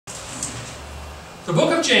The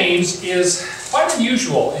book of James is quite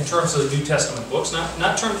unusual in terms of the New Testament books,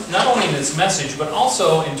 not only in its message, but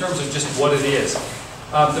also in terms of just what it is.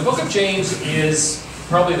 The book of James is,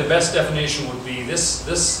 probably the best definition would be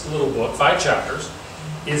this little book, 5 chapters,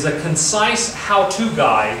 is a concise how-to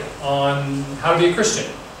guide on how to be a Christian.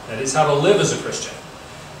 That is, how to live as a Christian.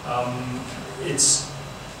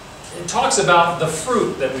 It talks about the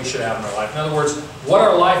fruit that we should have in our life. In other words, what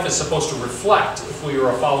our life is supposed to reflect if we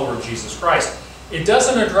are a follower of Jesus Christ. It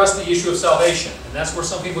doesn't address the issue of salvation, and that's where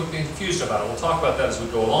some people get confused about it. We'll talk about that as we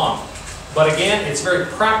go along. But again, it's very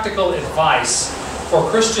practical advice for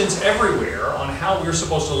Christians everywhere on how we're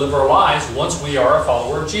supposed to live our lives once we are a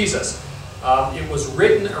follower of Jesus. It was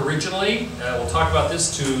written originally, we'll talk about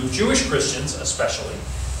this, to Jewish Christians especially,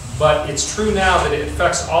 but it's true now that it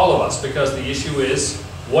affects all of us, because the issue is,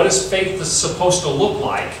 what is faith supposed to look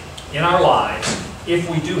like in our lives if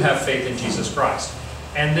we do have faith in Jesus Christ?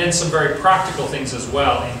 And then some very practical things as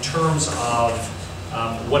well in terms of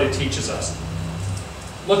what it teaches us.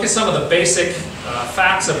 Look at some of the basic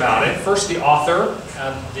facts about it. First, the author.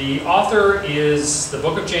 The author is, the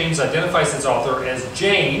book of James identifies its author as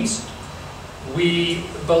James. We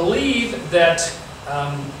believe that,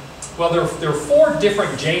 well, there are 4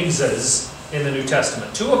 different Jameses in the New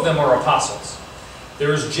Testament. 2 of them are apostles.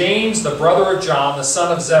 There's James, the brother of John, the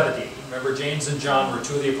son of Zebedee. Remember, James and John were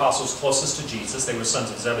 2 of the apostles closest to Jesus. They were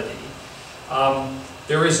sons of Zebedee.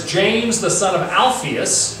 There is James, the son of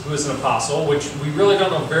Alphaeus, who is an apostle, which we really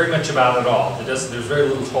don't know very much about at all. There's very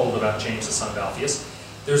little told about James, the son of Alphaeus.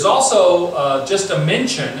 There's also just a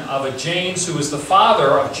mention of a James who is the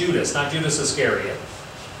father of Judas, not Judas Iscariot.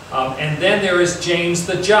 And then there is James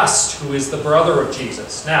the Just, who is the brother of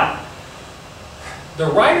Jesus. Now, the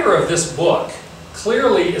writer of this book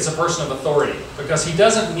clearly is a person of authority, because he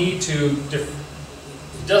doesn't need to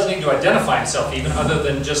identify himself even, other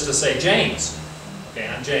than just to say James. Okay,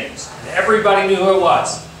 I'm James. And everybody knew who it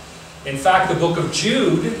was. In fact, the book of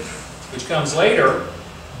Jude, which comes later,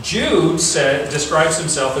 Jude describes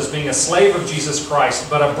himself as being a slave of Jesus Christ,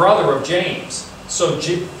 but a brother of James. So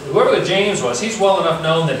whoever the James was, he's well enough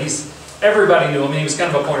known that everybody knew him, and he was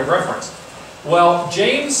kind of a point of reference. Well,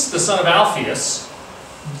 James, the son of Alphaeus,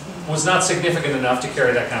 was not significant enough to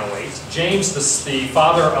carry that kind of weight. James, the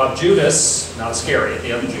father of Judas, not Iscariot,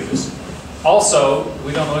 the other Judas, also,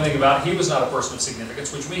 we don't know anything about, he was not a person of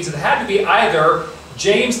significance, which means it had to be either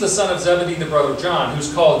James, the son of Zebedee, the brother of John,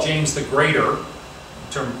 who's called James the Greater,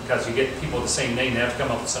 because you get people with the same name, they have to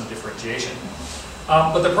come up with some differentiation.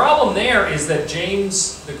 But the problem there is that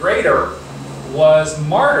James the Greater was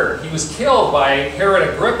martyred. He was killed by Herod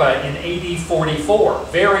Agrippa in AD 44,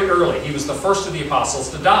 very early. He was the first of the apostles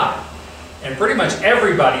to die. And pretty much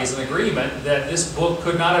everybody is in agreement that this book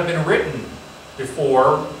could not have been written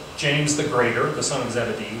before James the Greater, the son of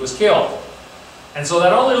Zebedee, was killed. And so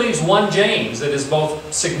that only leaves one James that is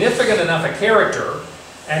both significant enough a character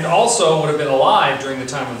and also would have been alive during the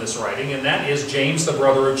time of this writing, and that is James, the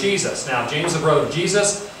brother of Jesus. Now, James, the brother of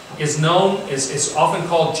Jesus, is often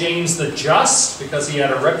called James the Just, because he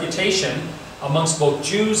had a reputation amongst both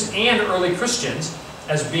Jews and early Christians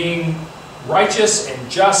as being righteous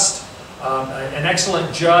and just, an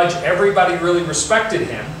excellent judge. Everybody really respected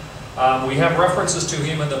him. We have references to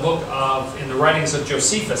him in the writings of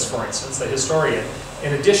Josephus, for instance, the historian,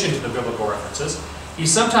 in addition to the biblical references. He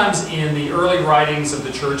sometimes in the early writings of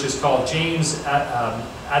the church is called James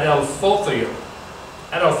Adelphotios,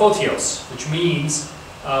 which means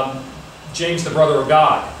James the brother of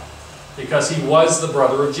God, because he was the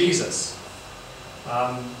brother of Jesus.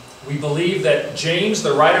 We believe that James,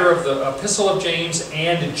 the writer of the Epistle of James,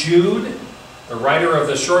 and Jude, the writer of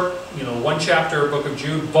the short, 1-chapter book of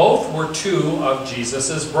Jude, both were 2 of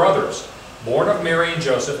Jesus' brothers, born of Mary and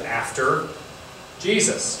Joseph after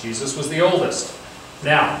Jesus. Jesus was the oldest.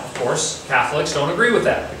 Now, of course, Catholics don't agree with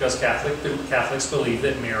that, because Catholics believe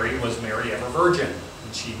that Mary was Mary ever virgin,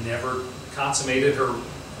 and she never consummated her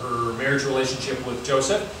marriage relationship with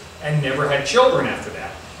Joseph and never had children after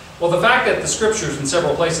that. Well, the fact that the scriptures in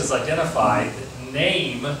several places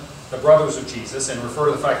name the brothers of Jesus and refer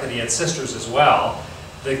to the fact that he had sisters as well,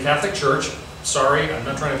 the Catholic Church, sorry, I'm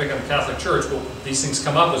not trying to pick on the Catholic Church, but these things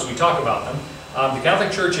come up as we talk about them. The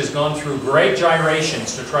Catholic Church has gone through great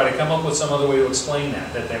gyrations to try to come up with some other way to explain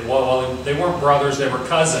that they weren't brothers, they were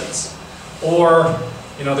cousins. Or,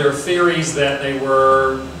 there are theories that they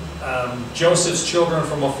were Joseph's children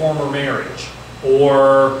from a former marriage,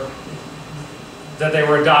 or that they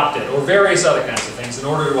were adopted, or various other kinds of things in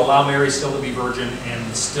order to allow Mary still to be virgin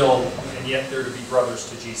and yet they're to be brothers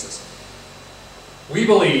to Jesus. We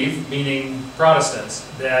believe, meaning Protestants,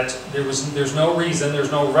 that there's no reason,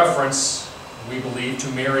 there's no reference we believe, to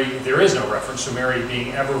Mary. There is no reference to Mary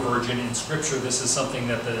being ever virgin in Scripture. This is something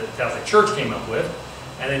that the Catholic Church came up with.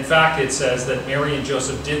 And in fact, it says that Mary and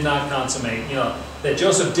Joseph did not consummate, that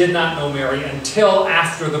Joseph did not know Mary until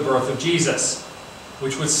after the birth of Jesus,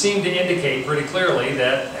 which would seem to indicate pretty clearly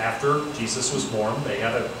that after Jesus was born, they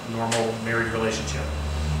had a normal married relationship.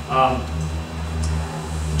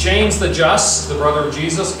 James the Just, the brother of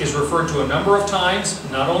Jesus, is referred to a number of times,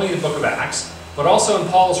 not only in the book of Acts, but also in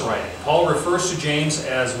Paul's writing. Paul refers to James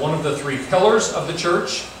as one of the three pillars of the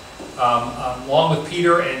church, along with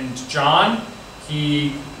Peter and John.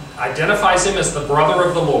 He identifies him as the brother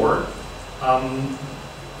of the Lord.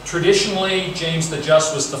 Traditionally, James the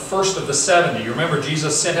Just was the first of the 70. You remember,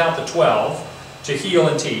 Jesus sent out the 12 to heal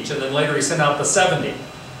and teach, and then later he sent out the 70.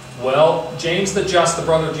 Well, James the Just, the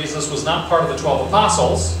brother of Jesus, was not part of the 12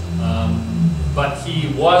 apostles, but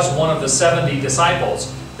he was one of the 70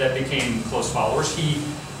 disciples that became close followers. He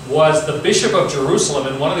was the bishop of Jerusalem,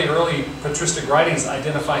 and one of the early patristic writings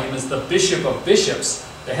identify him as the bishop of bishops,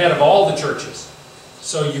 the head of all the churches.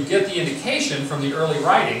 So you get the indication from the early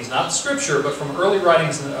writings, not Scripture, but from early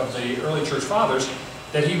writings of the early church fathers,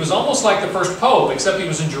 that he was almost like the first pope, except he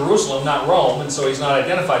was in Jerusalem, not Rome, and so he's not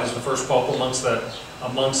identified as the first pope amongst the the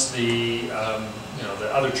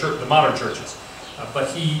modern churches. But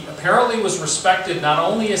he apparently was respected not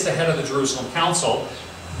only as the head of the Jerusalem Council,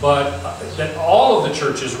 but that all of the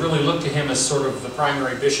churches really looked to him as sort of the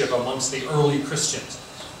primary bishop amongst the early Christians.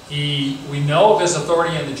 We know of his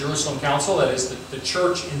authority in the Jerusalem Council, that is the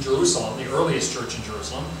church in Jerusalem, the earliest church in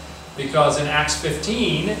Jerusalem, because in Acts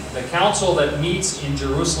 15, the council that meets in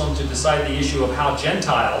Jerusalem to decide the issue of how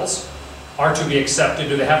Gentiles are to be accepted,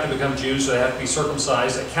 do they have to become Jews, do they have to be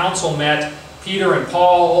circumcised, a council met, Peter and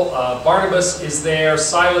Paul, Barnabas is there,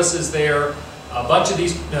 Silas is there, a bunch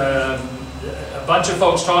of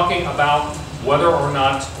folks talking about whether or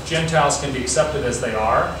not Gentiles can be accepted as they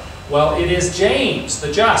are. Well, it is James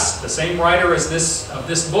the Just, the same writer as of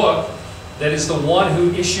this book, that is the one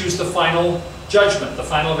who issues the final judgment, the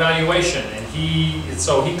final evaluation, and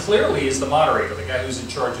so he clearly is the moderator, the guy who's in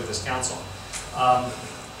charge of this council,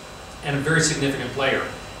 and a very significant player.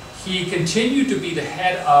 He continued to be the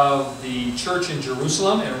head of the church in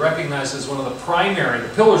Jerusalem and recognized as one of the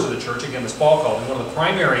pillars of the church, again as Paul called him, one of the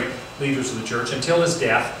primary leaders of the church until his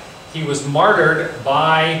death. He was martyred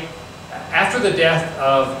after the death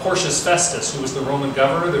of Porcius Festus, who was the Roman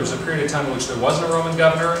governor. There was a period of time in which there wasn't a Roman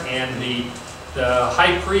governor, and the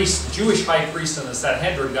high priest, the Jewish high priest and the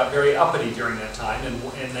Sanhedrin got very uppity during that time,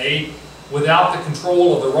 and they, without the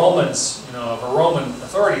control of the Romans, of a Roman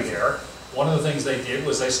authority there, one of the things they did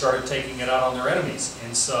was they started taking it out on their enemies.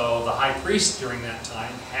 And so the high priest during that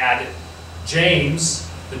time had James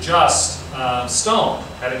the Just stoned,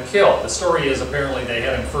 had him killed. The story is apparently they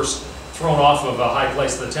had him first thrown off of a high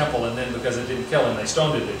place of the temple, and then because it didn't kill him, they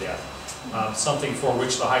stoned him to death. Something for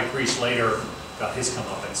which the high priest later got his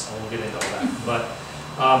comeuppance, so we'll get into all that. But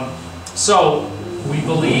so we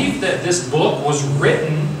believe that this book was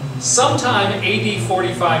written sometime AD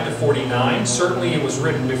 45 to 49. Certainly it was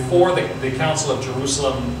written before the Council of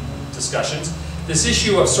Jerusalem discussions. This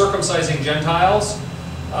issue of circumcising Gentiles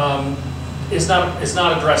is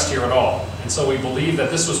not addressed here at all. And so we believe that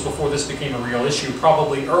this was before this became a real issue,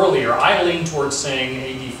 probably earlier. I lean towards saying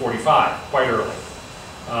AD 45, quite early.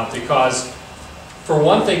 Because, for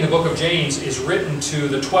one thing, the book of James is written to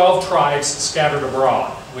the 12 tribes scattered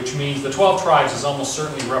abroad, which means the 12 tribes is almost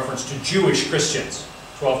certainly reference to Jewish Christians.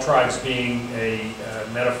 12 tribes being a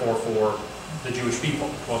metaphor for the Jewish people,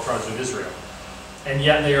 12 tribes of Israel. And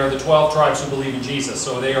yet they are the 12 tribes who believe in Jesus.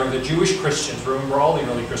 So they are the Jewish Christians. Remember, all the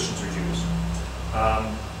early Christians are Jews.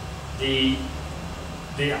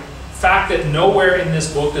 The fact that nowhere in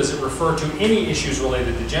this book does it refer to any issues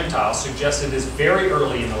related to Gentiles suggests it is very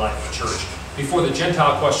early in the life of the church, before the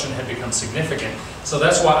Gentile question had become significant. So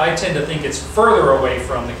that's why I tend to think it's further away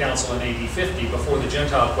from the council in AD 50, before the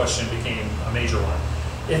Gentile question became a major one.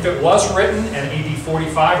 If it was written in AD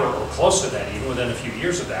 45, or close to that, even within a few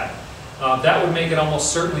years of that, that would make it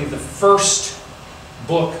almost certainly the first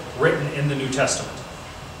book written in the New Testament.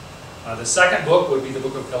 The second book would be the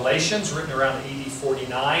book of Galatians, written around AD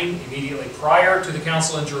 49, immediately prior to the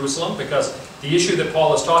council in Jerusalem, because the issue that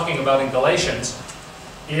Paul is talking about in Galatians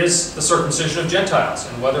is the circumcision of Gentiles,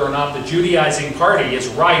 and whether or not the Judaizing party is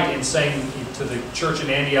right in saying to the church in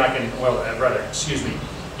Antioch, in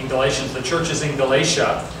Galatians, the churches in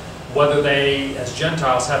Galatia, whether they, as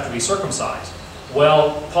Gentiles, have to be circumcised.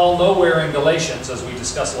 Well, Paul nowhere in Galatians, as we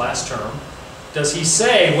discussed last term, does he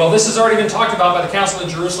say, well, this has already been talked about by the council in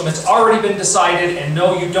Jerusalem, it's already been decided, and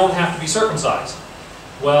no, you don't have to be circumcised.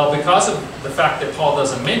 Well, because of the fact that Paul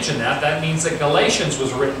doesn't mention that, that means that Galatians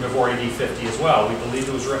was written before AD 50 as well. We believe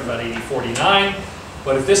it was written about AD 49,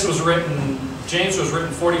 but if this was written, James was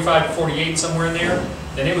written 45 to 48, somewhere in there,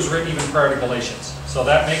 then it was written even prior to Galatians. So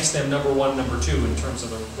that makes them number 1, number 2 in terms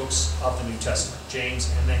of the books of the New Testament.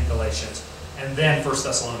 James, and then Galatians, and then 1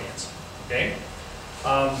 Thessalonians. Okay?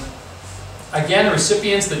 Again,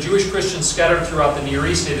 recipients, the Jewish Christians scattered throughout the Near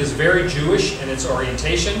East. It is very Jewish in its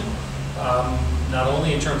orientation, not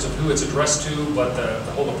only in terms of who it's addressed to, but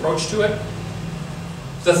the whole approach to it.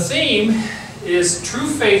 The theme is true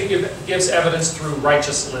faith gives evidence through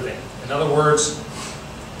righteous living. In other words,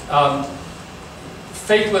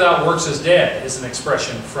 faith without works is dead is an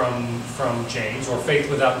expression from James, or faith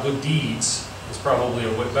without good deeds is probably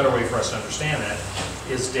a better way for us to understand that,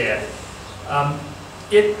 is dead.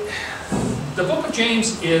 The book of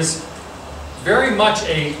James is very much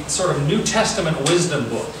a sort of New Testament wisdom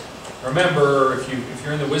book. Remember, if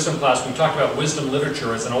you're in the wisdom class, we talked about wisdom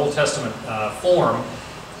literature as an Old Testament form,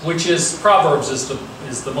 which is, Proverbs is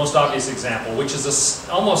the most obvious example, which is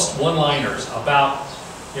almost one-liners about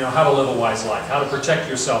how to live a wise life, how to protect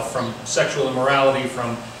yourself from sexual immorality,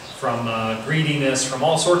 from greediness, from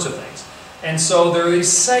all sorts of things. And so there are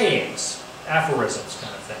these sayings, aphorisms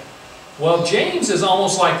kind of thing. Well, James is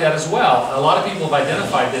almost like that as well. A lot of people have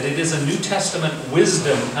identified that it is a New Testament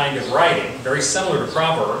wisdom kind of writing, very similar to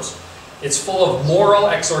Proverbs. It's full of moral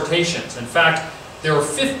exhortations. In fact, there are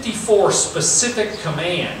 54 specific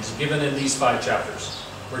commands given in these 5 chapters,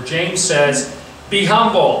 where James says, be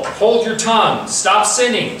humble, hold your tongue, stop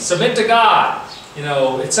sinning, submit to God,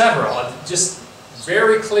 etc. Just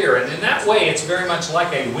very clear. And in that way, it's very much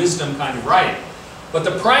like a wisdom kind of writing. But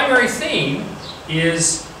the primary theme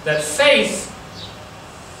is that faith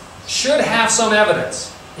should have some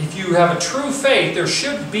evidence. If you have a true faith, there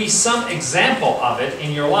should be some example of it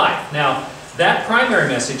in your life. Now, that primary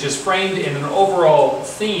message is framed in an overall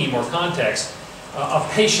theme or context of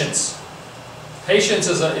patience. Patience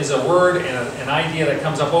is a word and an idea that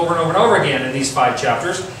comes up over and over and over again in these 5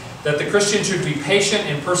 chapters, that the Christian should be patient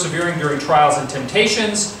in persevering during trials and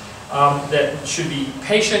temptations, that should be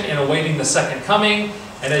patient in awaiting the second coming,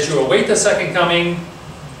 and as you await the second coming,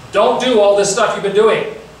 don't do all this stuff you've been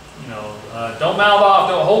doing. Don't mouth off,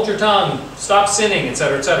 don't hold your tongue, stop sinning,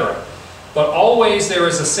 etc., etc. But always there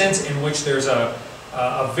is a sense in which there's a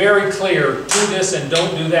very clear do this and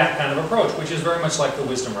don't do that kind of approach, which is very much like the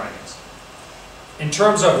wisdom writings. In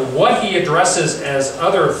terms of what he addresses as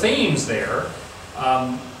other themes there,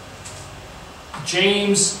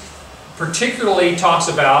 James particularly talks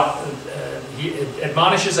about, he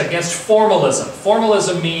admonishes against formalism.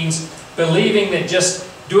 Formalism means believing that just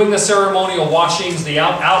doing the ceremonial washings, the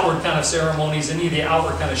outward kind of ceremonies, any of the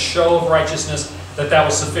outward kind of show of righteousness, that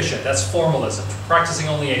was sufficient. That's formalism, practicing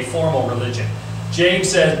only a formal religion. James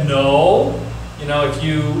said, no, if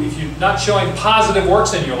you're not showing positive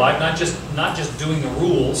works in your life, not just doing the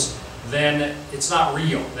rules, then it's not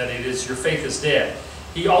real, that your faith is dead.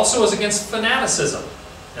 He also is against fanaticism.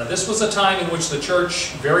 Now this was a time in which the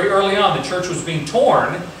church, very early on, the church was being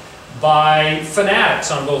torn by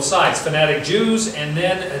fanatics on both sides, fanatic Jews and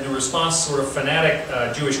then in response sort of fanatic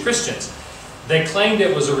Jewish Christians. They claimed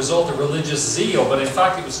it was a result of religious zeal, but in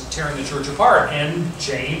fact it was tearing the church apart, and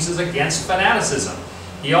James is against fanaticism.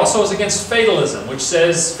 He also is against fatalism, which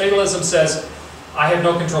says, fatalism says, I have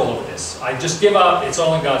no control over this. I just give up, it's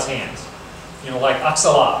all in God's hands. Like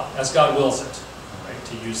Aksalah, as God wills it, right?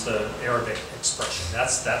 To use the Arabic expression.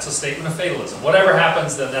 That's a statement of fatalism. Whatever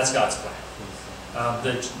happens, then that's God's plan.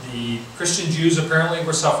 The Christian Jews apparently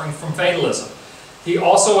were suffering from fatalism. He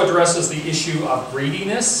also addresses the issue of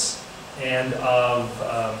greediness and of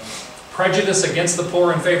prejudice against the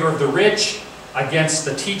poor in favor of the rich, against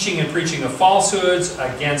the teaching and preaching of falsehoods,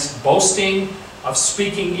 against boasting, of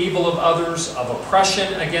speaking evil of others, of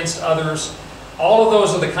oppression against others. All of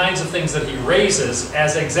those are the kinds of things that he raises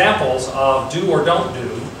as examples of do or don't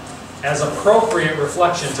do, as appropriate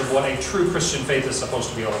reflections of what a true Christian faith is supposed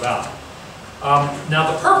to be all about.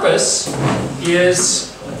 Now the purpose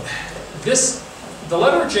is this. The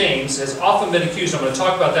letter of James has often been accused, I'm going to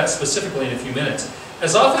talk about that specifically in a few minutes,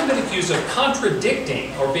 has often been accused of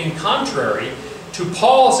contradicting or being contrary to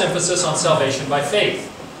Paul's emphasis on salvation by faith.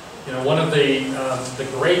 One of the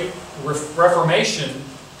great Reformation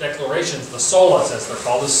declarations, the solas as they're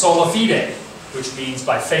called, is sola fide, which means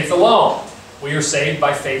by faith alone. We are saved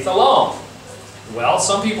by faith alone. Well,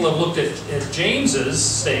 some people have looked at James's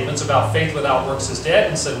statements about faith without works is dead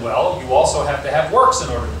and said, well, you also have to have works in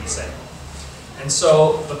order to be saved. And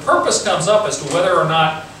so the purpose comes up as to whether or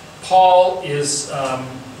not Paul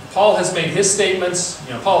has made his statements.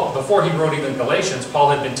 Paul, before he wrote even Galatians, Paul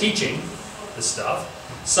had been teaching this stuff.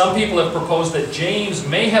 Some people have proposed that James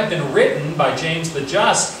may have been written by James the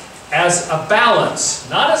Just as a balance,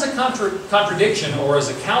 not as a contradiction or as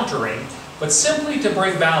a countering, but simply to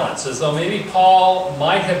bring balance, as though maybe Paul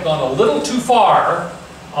might have gone a little too far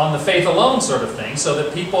on the faith alone sort of thing, so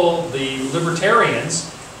that people, the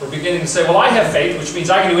libertarians, were beginning to say, well, I have faith, which means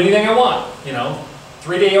I can do anything I want.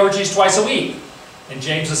 3-day orgies twice a week. And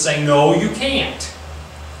James is saying, no, you can't.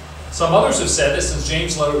 Some others have said that since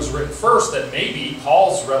James' letter was written first, that maybe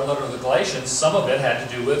Paul's letter to the Galatians, some of it had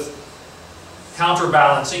to do with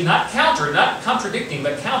counterbalancing, not contradicting,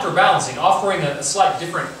 but counterbalancing, offering a slight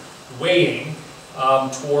different weighing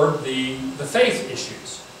toward the faith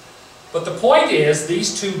issues. But the point is,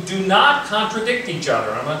 these two do not contradict each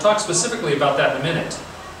other. I'm going to talk specifically about that in a minute.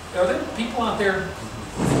 Are there people out there?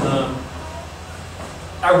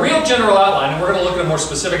 A real general outline, and we're going to look at a more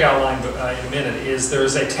specific outline in a minute, is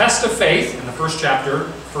there's a test of faith in the first chapter,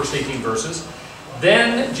 first 18 verses.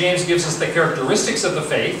 Then James gives us the characteristics of the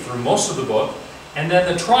faith through most of the book, and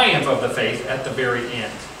then the triumph of the faith at the very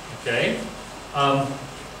end. Okay?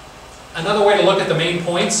 Another way to look at the main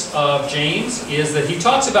points of James is that he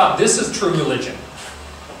talks about this is true religion.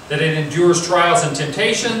 That it endures trials and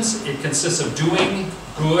temptations, it consists of doing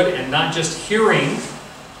good and not just hearing.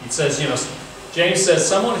 He says, James says,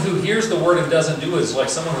 someone who hears the word and doesn't do it is like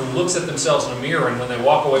someone who looks at themselves in a mirror, and when they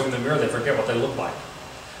walk away from the mirror, they forget what they look like.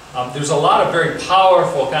 There's a lot of very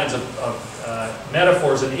powerful kinds of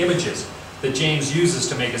metaphors and images that James uses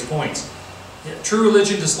to make his points. True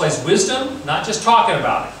religion displays wisdom, not just talking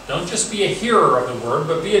about it. Don't just be a hearer of the word,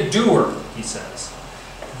 but be a doer, he says.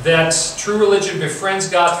 That true religion befriends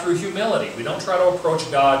God through humility. We don't try to approach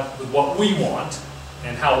God with what we want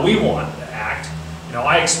and how we want to act.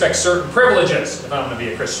 I expect certain privileges if I'm going to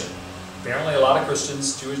be a Christian. Apparently a lot of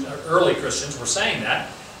Christians, early Christians, were saying that.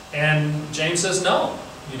 And James says, no.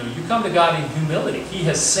 You come to God in humility. He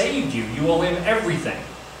has saved you. You owe Him everything.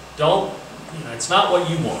 It's not what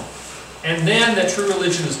you want. And then that true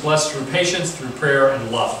religion is blessed through patience, through prayer,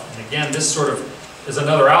 and love. And again, this sort of is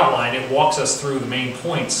another outline. It walks us through the main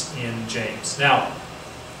points in James. Now,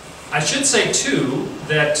 I should say, too,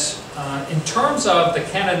 that in terms of the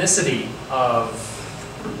canonicity of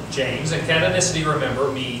James, and canonicity,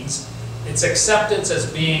 remember, means its acceptance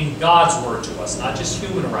as being God's word to us, not just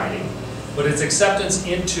human writing, but its acceptance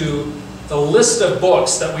into the list of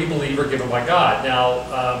books that we believe are given by God.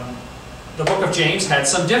 Now, the book of James had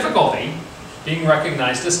some difficulty being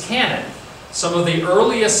recognized as canon. Some of the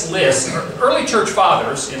earliest lists, early church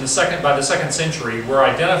fathers by the second century, were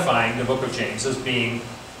identifying the book of James as being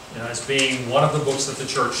one of the books that the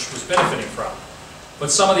church was benefiting from. But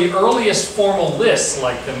some of the earliest formal lists,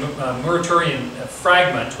 like the Muratorian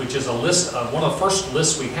Fragment, which is a list of one of the first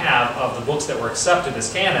lists we have of the books that were accepted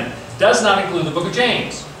as canon, does not include the book of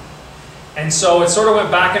James. And so it sort of went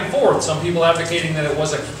back and forth. Some people advocating that it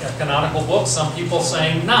was a canonical book, some people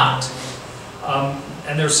saying not.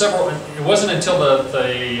 And there's several. It wasn't until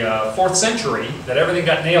the 4th century that everything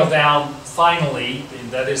got nailed down finally.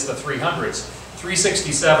 That is the 300s.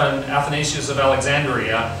 367, Athanasius of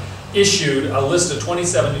Alexandria issued a list of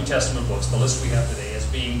 27 New Testament books, the list we have today, as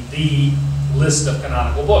being the list of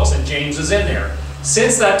canonical books, and James is in there.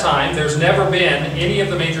 Since that time, there's never been any of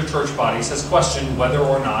the major church bodies has questioned whether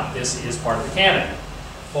or not this is part of the canon.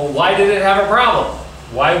 Well, why did it have a problem?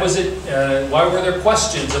 Why were there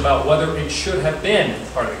questions about whether it should have been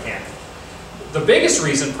part of the canon? The biggest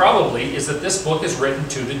reason probably is that this book is written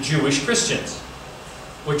to the Jewish Christians,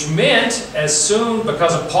 which meant as soon,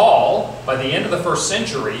 because of Paul, by the end of the 1st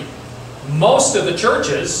century, most of the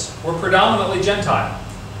churches were predominantly Gentile.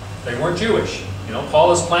 They weren't Jewish.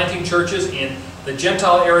 Paul is planting churches in the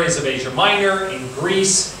Gentile areas of Asia Minor, in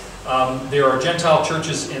Greece. There are Gentile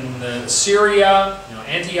churches in Syria,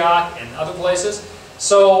 Antioch, and other places.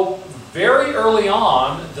 So very early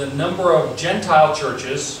on, the number of Gentile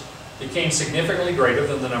churches became significantly greater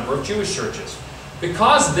than the number of Jewish churches.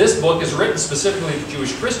 Because this book is written specifically to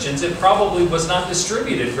Jewish Christians, it probably was not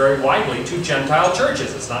distributed very widely to Gentile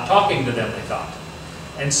churches. It's not talking to them, they thought.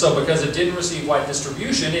 And so because it didn't receive wide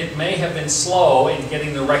distribution, it may have been slow in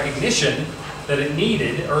getting the recognition that it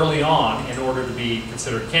needed early on in order to be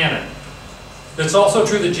considered canon. It's also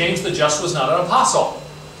true that James the Just was not an apostle.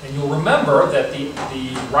 And you'll remember that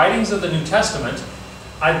the writings of the New Testament,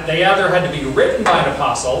 they either had to be written by an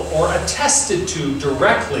apostle or attested to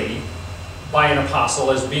directly by an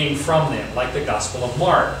apostle as being from them, like the Gospel of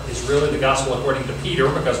Mark is really the Gospel according to Peter,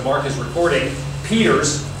 because Mark is recording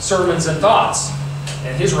Peter's sermons and thoughts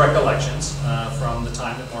and his recollections from the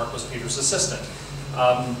time that Mark was Peter's assistant.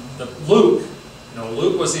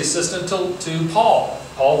 Luke was the assistant to Paul.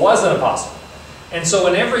 Paul was an apostle. And so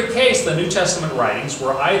in every case, the New Testament writings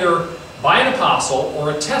were either by an apostle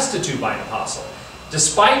or attested to by an apostle.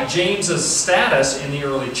 Despite James's status in the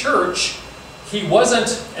early church, he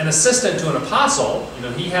wasn't an assistant to an apostle. You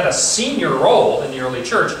know, he had a senior role in the early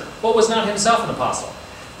church, but was not himself an apostle.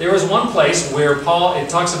 There is one place where it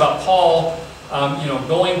talks about Paul, you know,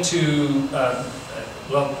 going to,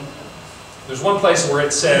 well, there's one place where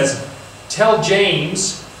it says, tell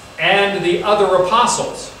James and the other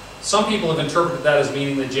apostles. Some people have interpreted that as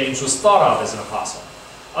meaning that James was thought of as an apostle.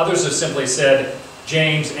 Others have simply said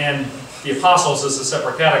James and the apostles is a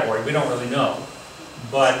separate category. We don't really know.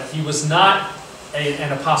 But he was not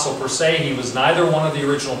an apostle per se. He was neither one of the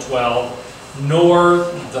original 12, nor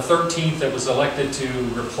the 13th that was elected to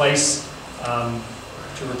replace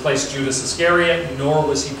Judas Iscariot, nor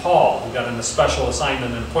was he Paul, who got a special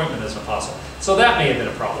assignment and appointment as an apostle. So that may have been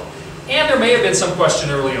a problem. And there may have been some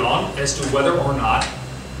question early on as to whether or not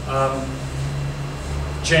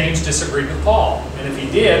James disagreed with Paul. And if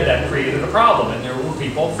he did, that created a problem. And there were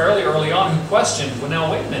people fairly early on who questioned, well,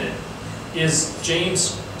 now wait a minute, is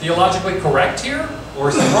James theologically correct here, or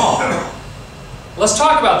is he wrong? Let's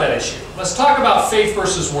talk about that issue. Let's talk about faith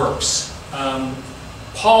versus works.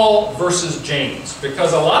 Paul versus James,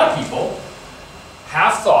 because a lot of people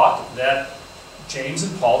have thought that James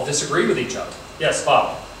and Paul disagree with each other. Yes,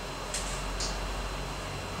 Bob?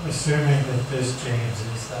 Assuming that this James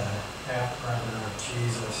is the half-brother of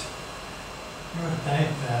Jesus, you would think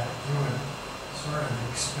that you would sort of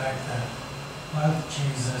expect that both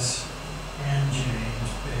Jesus and James,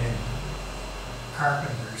 being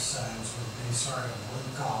carpenter's sons, would be sort of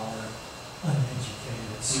blue-collar,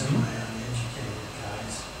 uneducated, semi-uneducated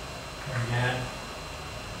guys. And yet,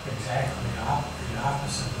 exactly the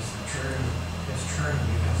opposite is true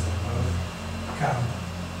because they both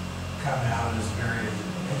come out as very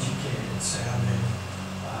educated, sounding,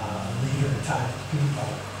 leader-type people.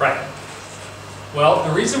 Right. Well,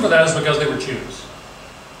 the reason for that is because they were Jews.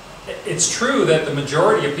 It's true that the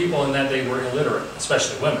majority of people in that day were illiterate,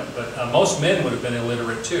 especially women, but most men would have been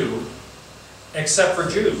illiterate too, except for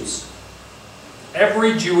Jews.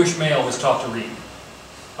 Every Jewish male was taught to read.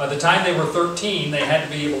 By the time they were 13, they had to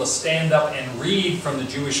be able to stand up and read from the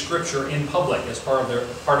Jewish scripture in public as part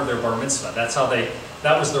of their bar mitzvah.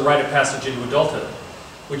 That was the rite of passage into adulthood.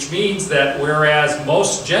 Which means that whereas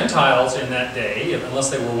most Gentiles in that day, unless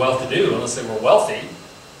they were well-to-do, unless they were wealthy,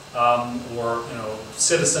 or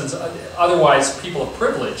citizens, otherwise people of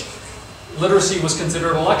privilege, literacy was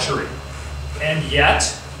considered a luxury. And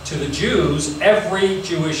yet, to the Jews, every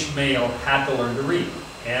Jewish male had to learn to read.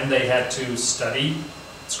 And they had to study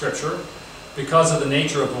Scripture. Because of the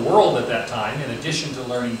nature of the world at that time, in addition to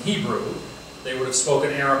learning Hebrew, they would have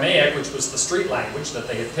spoken Aramaic, which was the street language that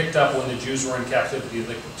they had picked up when the Jews were in captivity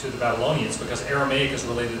to the Babylonians, because Aramaic is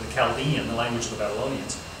related to Chaldean, the language of the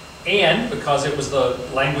Babylonians. And because it was the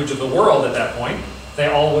language of the world at that point, they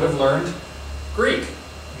all would have learned Greek.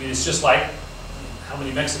 I mean, it's just like, how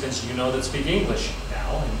many Mexicans do you know that speak English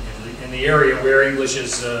now in the area where English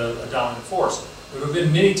is a dominant force? It would have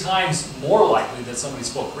been many times more likely that somebody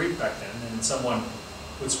spoke Greek back then than someone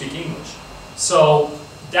would speak English. So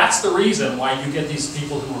that's the reason why you get these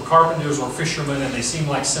people who were carpenters or fishermen and they seem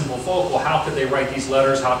like simple folk. Well, how could they write these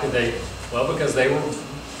letters? How could they? Well, because they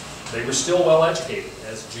were still well educated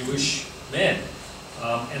as Jewish men.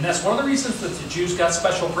 And that's one of the reasons that the Jews got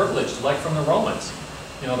special privilege, like from the Romans.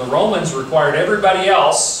 You know, the Romans required everybody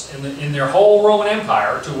else in their whole Roman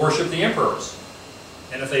Empire to worship the emperors.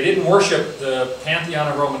 And if they didn't worship the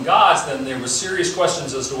pantheon of Roman gods, then there were serious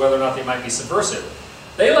questions as to whether or not they might be subversive.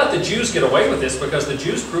 They let the Jews get away with this because the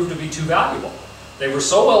Jews proved to be too valuable. They were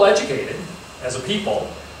so well educated as a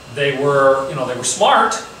people. They were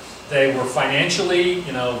smart. They were financially,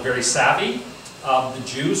 very savvy. The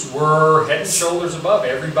Jews were head and shoulders above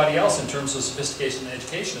everybody else in terms of sophistication and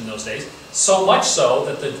education in those days. So much so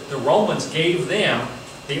that the Romans gave them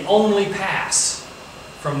the only pass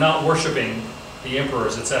from not worshiping the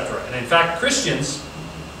emperors, etc. And in fact, Christians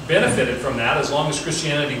benefited from that as long as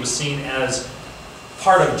Christianity was seen as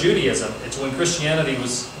part of Judaism. It's when Christianity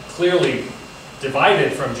was clearly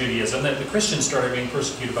divided from Judaism that the Christians started being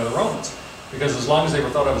persecuted by the Romans. Because as long as they were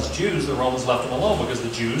thought of as Jews, the Romans left them alone because the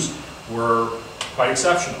Jews were quite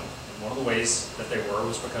exceptional. And one of the ways that they were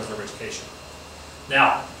was because of their education.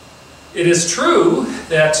 Now, it is true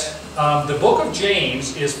that the book of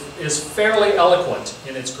James is fairly eloquent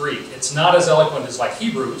in its Greek. It's not as eloquent as like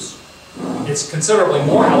Hebrews. It's considerably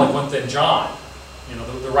more eloquent than John.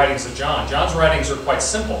 The writings of John. John's writings are quite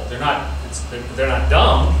simple. They're not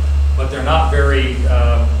dumb, but they're not very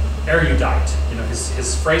erudite.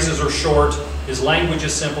 His phrases are short. His language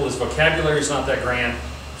is simple. His vocabulary is not that grand.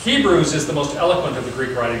 Hebrews is the most eloquent of the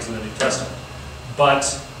Greek writings in the New Testament.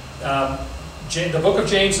 But the book of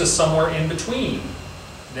James is somewhere in between.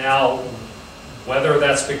 Now, whether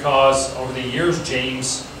that's because over the years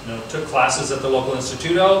James took classes at the local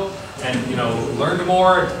instituto and learned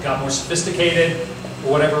more, got more sophisticated,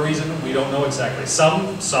 for whatever reason, we don't know exactly.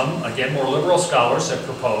 Some again, more liberal scholars have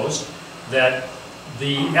proposed that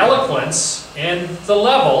the eloquence and the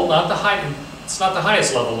level, it's not the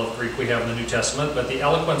highest level of Greek we have in the New Testament, but the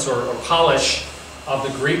eloquence or polish of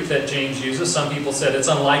the Greek that James uses. Some people said it's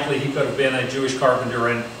unlikely he could have been a Jewish carpenter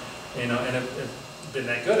and been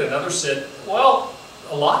that good. And others said, well,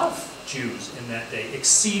 a lot of Jews in that day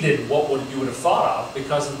exceeded what you would have thought of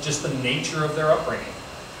because of just the nature of their upbringing.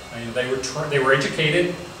 They were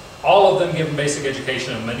educated, all of them given basic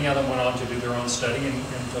education, and many of them went on to do their own study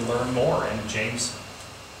and to learn more. And James,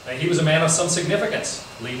 he was a man of some significance,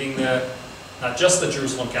 leading not just the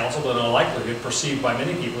Jerusalem Council, but in all likelihood perceived by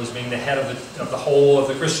many people as being the head of the whole of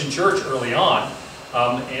the Christian church early on.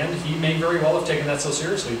 And he may very well have taken that so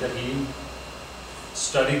seriously that he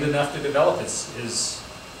studied enough to develop his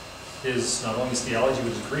not only his theology,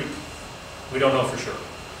 but his Greek. We don't know for sure.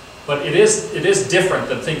 But it is different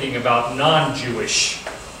than thinking about non-Jewish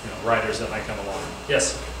writers that might come along.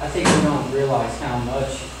 Yes? I think we don't realize how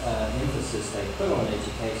much emphasis they put on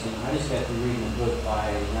education. I just got to read a book by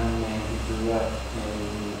a young man who grew up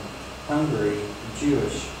in Hungary, a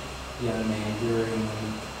Jewish young man during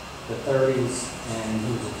the 30s, and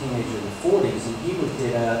he was a teenager in the 40s, and he would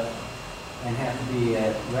get up and have to be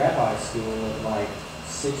at rabbi school at like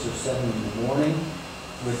 6 or 7 in the morning,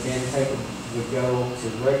 would then would go to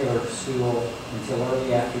regular school until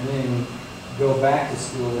early afternoon, go back to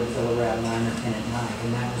school until around 9 or 10 at night,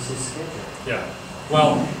 and that was his schedule. Yeah.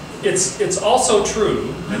 Well, it's also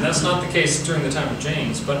true, and that's not the case during the time of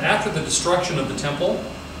James, but after the destruction of the temple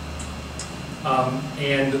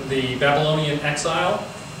and the Babylonian exile,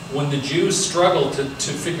 when the Jews struggled to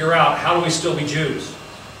figure out how do we still be Jews?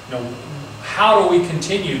 How do we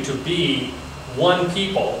continue to be one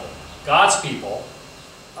people, God's people,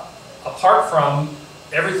 apart from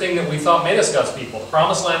everything that we thought made us God's people? The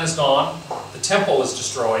promised land is gone, the temple is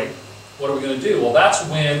destroyed, what are we going to do? Well, that's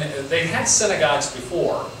when they had synagogues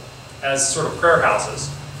before as sort of prayer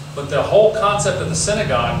houses, but the whole concept of the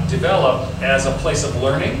synagogue developed as a place of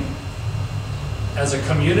learning, as a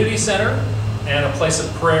community center, and a place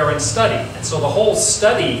of prayer and study. And so the whole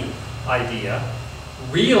study idea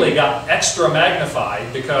really got extra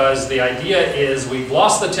magnified because the idea is we've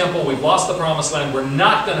lost the temple, we've lost the promised land, we're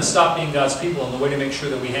not going to stop being God's people, and the way to make sure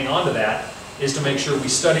that we hang on to that is to make sure we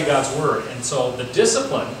study God's Word. And so the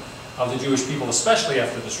discipline of the Jewish people, especially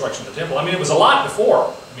after the destruction of the temple, it was a lot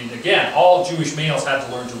before. Again, all Jewish males had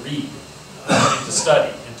to learn to read and to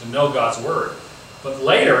study and to know God's Word. But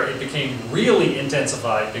later it became really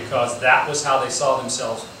intensified because that was how they saw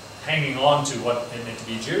themselves hanging on to what it meant to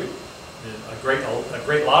be a Jew. A great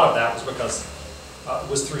lot of that was because it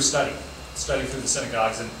was through study through the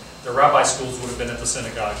synagogues, and the rabbi schools would have been at the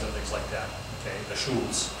synagogues and things like that. Okay, the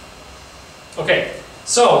shuls. Okay,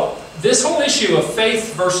 so this whole issue of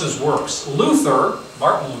faith versus works,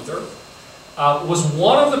 Martin Luther, was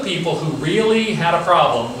one of the people who really had a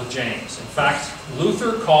problem with James. In fact,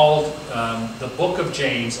 Luther called the book of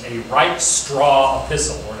James a ripe straw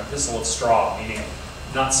epistle, or an epistle of straw, meaning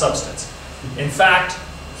not substance. In fact,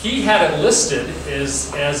 he had it listed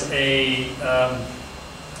as a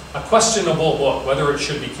questionable book, whether it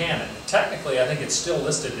should be canon. Technically, I think it's still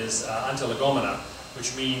listed as Antilegomena,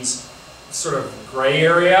 which means sort of gray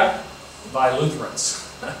area by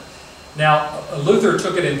Lutherans. Now, Luther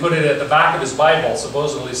took it and put it at the back of his Bible,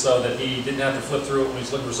 supposedly so that he didn't have to flip through it when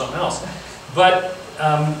he's looking for something else. But,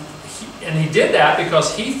 he did that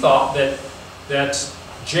because he thought that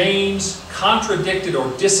James contradicted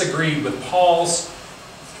or disagreed with Paul's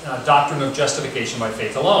doctrine of justification by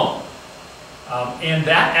faith alone. And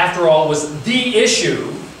that, after all, was the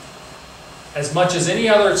issue, as much as any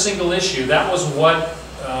other single issue. That was what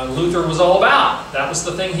Luther was all about. That was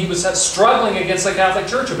the thing he was struggling against the Catholic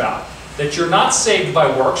Church about. That you're not saved by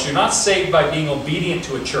works, you're not saved by being obedient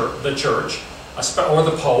to the church or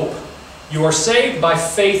the Pope. You are saved by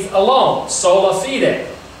faith alone, sola fide,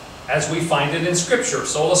 as we find it in Scripture,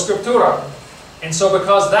 sola scriptura. And so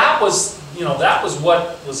because that was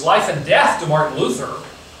what was life and death to Martin Luther,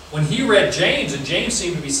 when he read James, and James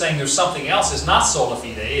seemed to be saying there's something else, it's not sola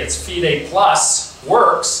fide, it's fide plus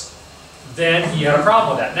works, then he had a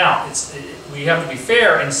problem with that. Now, we have to be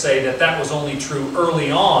fair and say that was only true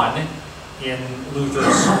early on in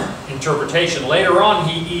Luther's interpretation. Later on,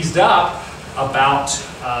 he eased up about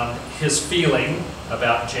his feeling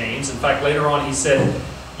about James. In fact, later on he said,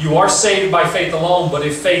 You are saved by faith alone, but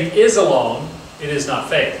if faith is alone, it is not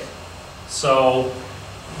faith. So,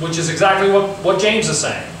 which is exactly what James is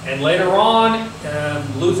saying. And later on,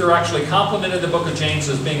 Luther actually complimented the book of James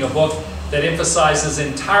as being a book that emphasizes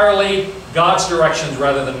entirely God's directions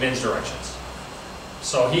rather than men's directions.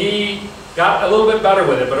 So he got a little bit better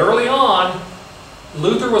with it. But early on,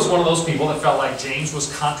 Luther was one of those people that felt like James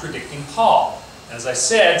was contradicting Paul. As I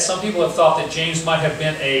said, some people have thought that James might have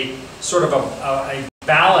been a sort of a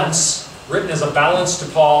balance, written as a balance to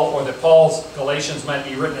Paul, or that Paul's Galatians might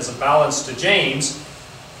be written as a balance to James,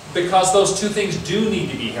 because those two things do need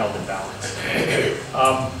to be held in balance.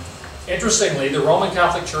 Interestingly, the Roman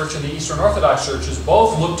Catholic Church and the Eastern Orthodox churches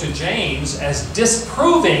both look to James as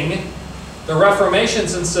disproving the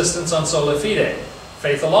Reformation's insistence on sola fide,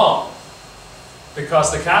 faith alone.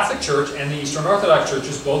 Because the Catholic Church and the Eastern Orthodox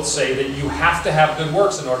churches both say that you have to have good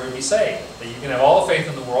works in order to be saved. That you can have all the faith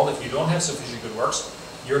in the world, if you don't have sufficient good works,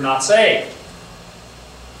 you're not saved.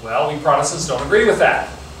 Well, we Protestants don't agree with that.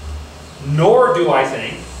 Nor do I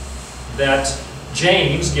think that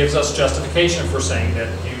James gives us justification for saying that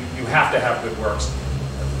you have to have good works.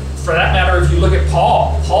 For that matter, if you look at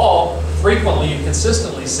Paul, Paul frequently and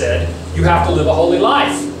consistently said, you have to live a holy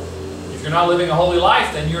life. If you're not living a holy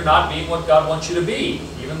life, then you're not being what God wants you to be.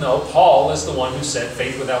 Even though Paul is the one who said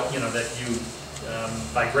faith without, that you,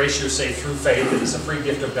 by grace you're saved through faith, that it's a free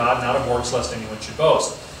gift of God, not of works, lest anyone should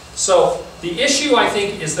boast. So the issue, I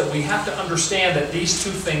think, is that we have to understand that these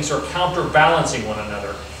two things are counterbalancing one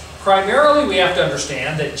another. Primarily, we have to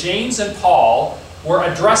understand that James and Paul were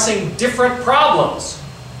addressing different problems.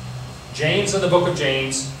 James in the book of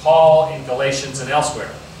James, Paul in Galatians and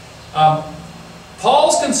elsewhere.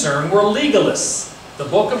 Paul's concern were legalists. The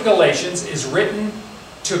book of Galatians is written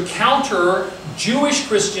to counter Jewish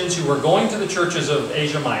Christians who were going to the churches of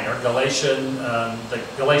Asia Minor, the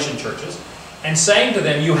Galatian churches, and saying to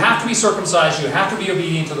them, you have to be circumcised, you have to be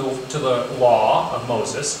obedient to the law of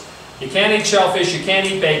Moses. You can't eat shellfish, you can't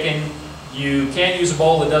eat bacon, you can't use a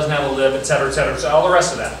bowl that doesn't have a lid, etc., etc., so all the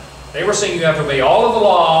rest of that. They were saying you have to obey all of the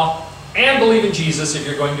law and believe in Jesus if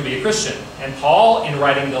you're going to be a Christian. And Paul, in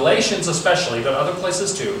writing Galatians especially, but other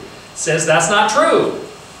places too, says that's not true.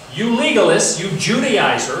 You legalists, you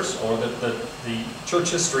Judaizers, or the church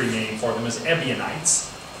history name for them is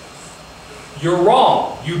Ebionites, you're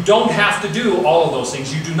wrong. You don't have to do all of those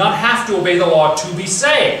things. You do not have to obey the law to be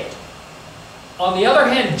saved. On the other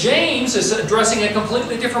hand, James is addressing a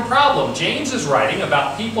completely different problem. James is writing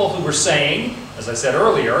about people who were saying, as I said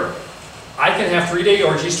earlier, I can have 3-day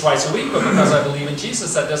orgies twice a week, but because I believe in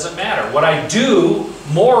Jesus, that doesn't matter. What I do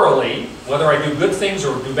morally, whether I do good things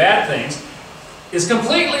or do bad things, is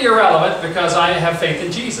completely irrelevant because I have faith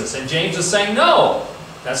in Jesus. And James is saying, no,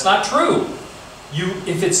 that's not true.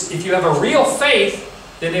 If you have a real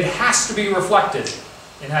faith, then it has to be reflected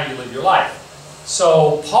in how you live your life.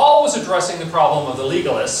 So Paul was addressing the problem of the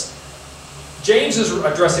legalists. James is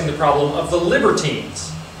addressing the problem of the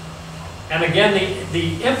libertines. And again,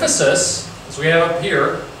 the emphasis, as we have up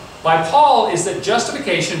here, by Paul is that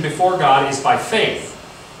justification before God is by faith.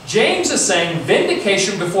 James is saying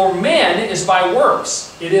vindication before men is by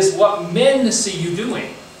works. It is what men see you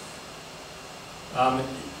doing.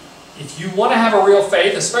 If you want to have a real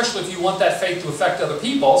faith, especially if you want that faith to affect other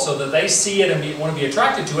people so that they see it and want to be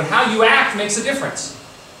attracted to it, how you act makes a difference.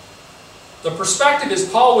 The perspective is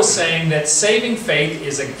Paul was saying that saving faith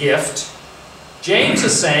is a gift. James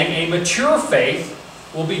is saying a mature faith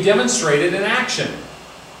will be demonstrated in action.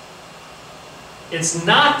 It's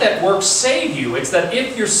not that works save you. It's that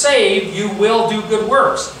if you're saved, you will do good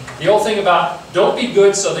works. The old thing about don't be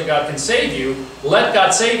good so that God can save you, let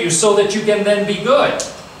God save you so that you can then be good.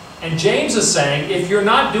 And James is saying if you're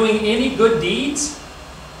not doing any good deeds,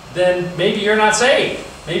 then maybe you're not saved.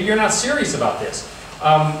 Maybe you're not serious about this.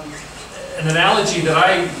 An analogy that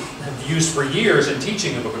I have used for years in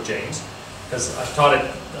teaching the book of James, because I've taught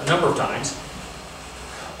it a number of times,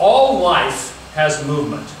 all life has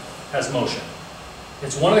movement, has motion.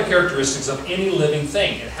 It's one of the characteristics of any living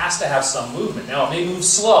thing. It has to have some movement. Now, it may move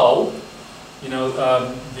slow.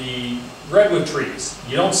 The redwood trees,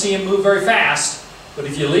 you don't see them move very fast, but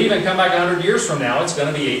if you leave and come back 100 years from now, it's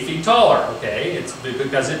going to be 8 feet taller, okay? It's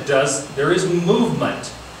because there is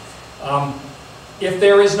movement. If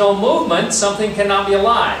there is no movement, something cannot be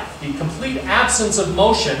alive. The complete absence of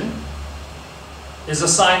motion is a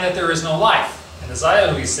sign that there is no life. And as I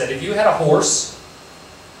always said, if you had a horse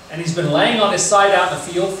and he's been laying on his side out in the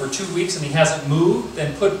field for 2 weeks and he hasn't moved,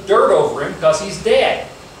 then put dirt over him because he's dead.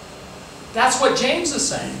 That's what James is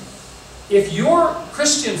saying. If your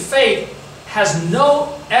Christian faith has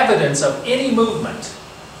no evidence of any movement,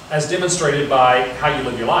 as demonstrated by how you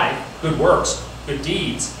live your life, good works, good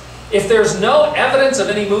deeds. If there's no evidence of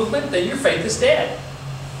any movement, then your faith is dead.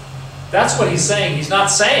 That's what he's saying. He's not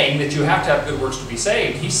saying that you have to have good works to be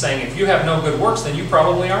saved. He's saying if you have no good works, then you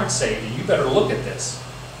probably aren't saved, and you better look at this.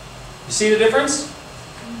 You see the difference?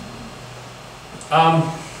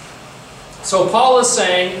 So Paul is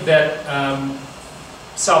saying that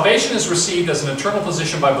salvation is received as an eternal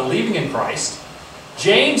position by believing in Christ.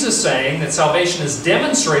 James is saying that salvation is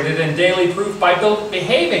demonstrated and daily proof by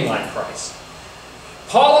behaving like Christ.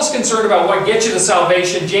 Paul is concerned about what gets you to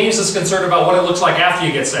salvation. James is concerned about what it looks like after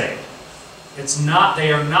you get saved. It's not,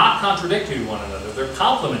 they are not contradictory to one another. They're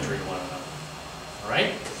complementary to one another. All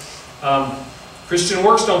right? Christian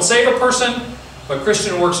works don't save a person, but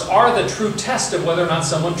Christian works are the true test of whether or not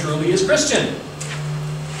someone truly is Christian.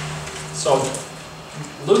 So,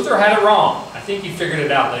 Luther had it wrong. I think he figured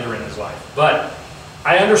it out later in his life. But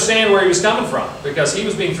I understand where he was coming from, because he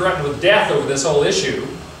was being threatened with death over this whole issue.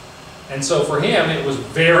 And so for him, it was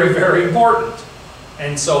very, very important.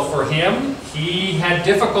 And so for him, he had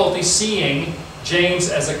difficulty seeing James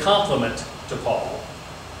as a complement to Paul.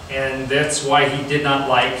 And that's why he did not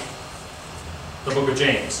like the book of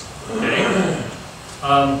James. Okay?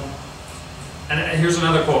 And here's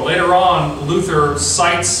another quote. Later on, Luther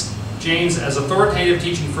cites James as authoritative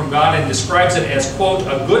teaching from God and describes it as, quote,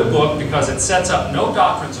 a good book because it sets up no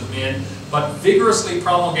doctrines of men, but vigorously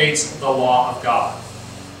promulgates the law of God.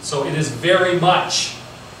 So it is very much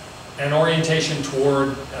an orientation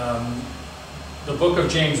toward the book of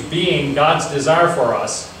James being God's desire for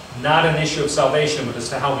us, not an issue of salvation, but as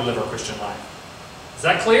to how we live our Christian life. Is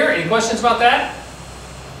that clear? Any questions about that?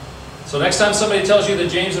 So next time somebody tells you that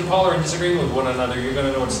James and Paul are in disagreement with one another, you're going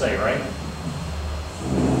to know what to say, right?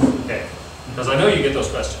 Okay. Because I know you get those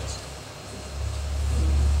questions.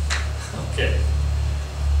 Okay.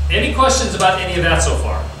 Any questions about any of that so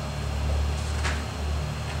far?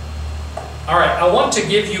 All right, I want to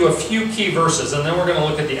give you a few key verses, and then we're going to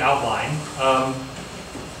look at the outline.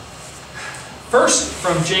 First,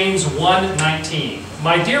 from James 1:19.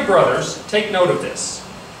 My dear brothers, take note of this.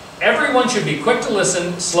 Everyone should be quick to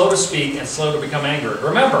listen, slow to speak, and slow to become angry.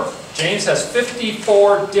 Remember, James has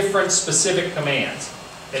 54 different specific commands.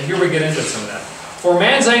 And here we get into some of that. For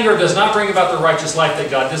man's anger does not bring about the righteous life that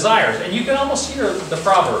God desires. And you can almost hear the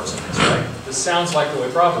Proverbs in this, right? This sounds like the way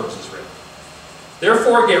Proverbs is written.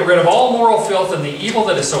 Therefore, get rid of all moral filth and the evil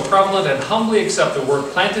that is so prevalent, and humbly accept the word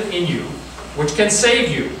planted in you, which can save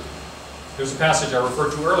you. Here's a passage I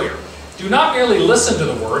referred to earlier. Do not merely listen to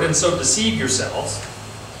the word and so deceive yourselves.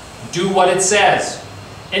 Do what it says.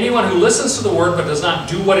 Anyone who listens to the word but does not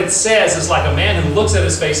do what it says is like a man who looks at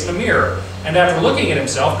his face in a mirror, and after looking at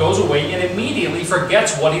himself goes away and immediately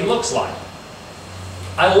forgets what he looks like.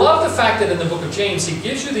 I love the fact that in the book of James he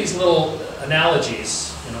gives you these little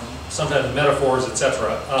analogies, you know, sometimes metaphors,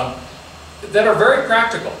 etc., that are very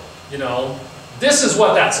practical. You know, this is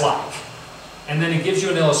what that's like. And then he gives you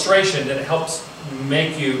an illustration that helps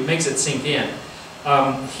makes it sink in.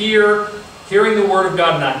 Hearing the word of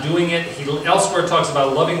God, not doing it. He elsewhere talks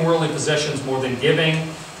about loving worldly possessions more than giving,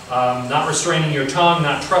 not restraining your tongue,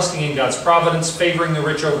 not trusting in God's providence, favoring the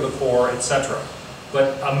rich over the poor, etc.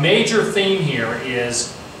 But a major theme here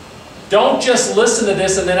is don't just listen to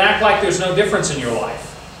this and then act like there's no difference in your life.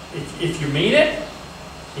 If you mean it,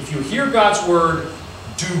 if you hear God's word,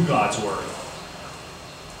 do God's word.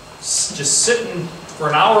 Just sitting for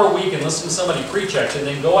an hour a week and listen to somebody preach at you and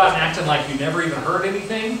then go out and acting like you never even heard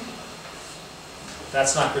anything,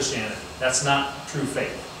 that's not Christianity. That's not true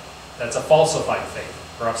faith. That's a falsified faith.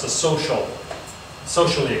 Perhaps a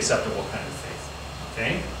socially acceptable kind of faith.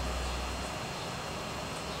 Okay?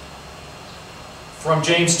 From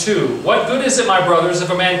James 2. What good is it, my brothers, if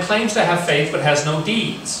a man claims to have faith but has no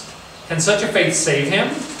deeds? Can such a faith save him?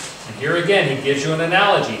 And here again, he gives you an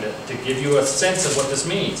analogy to give you a sense of what this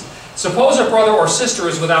means. Suppose a brother or sister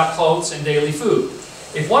is without clothes and daily food.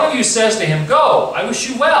 If one of you says to him, go, I wish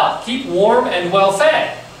you well, keep warm and well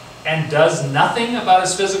fed, and does nothing about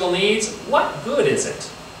his physical needs, what good is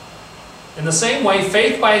it? In the same way,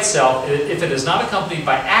 faith by itself, if it is not accompanied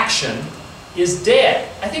by action, is dead.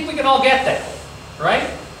 I think we can all get that, right?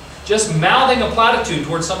 Just mouthing a platitude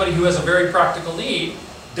towards somebody who has a very practical need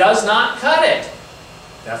does not cut it.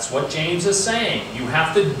 That's what James is saying. You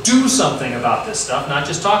have to do something about this stuff, not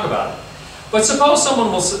just talk about it. But suppose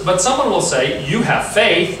someone will say, you have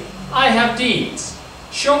faith, I have deeds.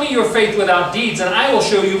 Show me your faith without deeds, and I will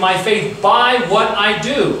show you my faith by what I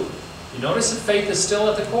do. You notice that faith is still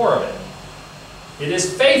at the core of it. It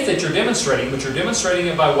is faith that you're demonstrating, but you're demonstrating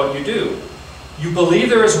it by what you do. You believe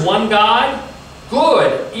there is one God?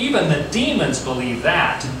 Good. Even the demons believe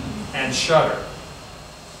that and shudder.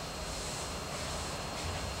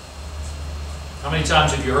 How many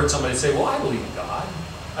times have you heard somebody say, well, I believe in God.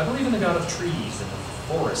 I believe in the God of trees and the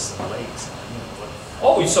forests and the lakes. And,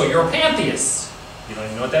 oh, so you're a pantheist. You don't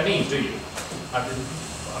even know what that means, do you?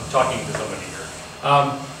 I'm talking to somebody here.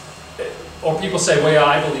 Or people say, well, yeah,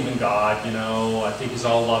 I believe in God, I think He's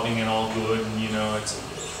all loving and all good, and you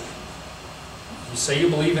say you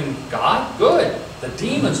believe in God? Good. The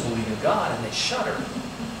demons believe in God and they shudder.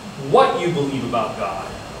 What you believe about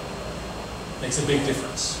God makes a big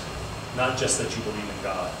difference. Not just that you believe in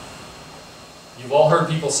God. You've all heard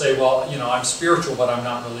people say, well, I'm spiritual, but I'm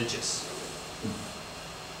not religious.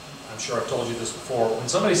 I'm sure I've told you this before. When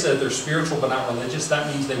somebody says they're spiritual but not religious,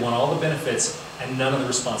 that means they want all the benefits and none of the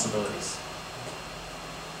responsibilities.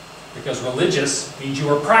 Because religious means you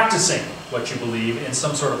are practicing what you believe in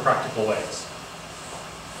some sort of practical ways.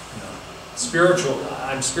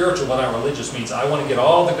 I'm spiritual but not religious means I want to get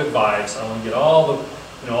all the good vibes, I want to get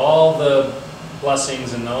all the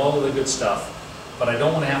blessings and all the good stuff, but I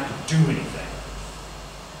don't want to have to do anything.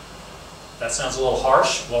 That sounds a little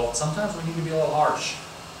harsh. Well, sometimes we need to be a little harsh.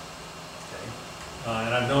 Okay?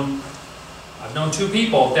 And I've known two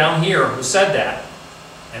people down here who said that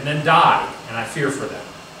and then died, and I fear for them.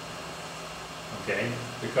 Okay?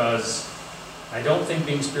 Because I don't think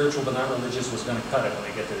being spiritual but not religious was going to cut it when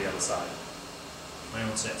they get to the other side. My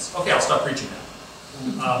own sense. Okay, I'll stop preaching now.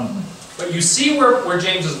 But you see where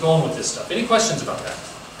James is going with this stuff. Any questions about that?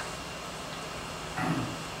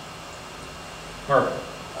 Mark?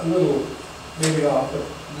 A little, maybe off, but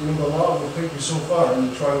the law will take you so far, and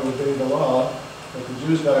you try to obey the law, that the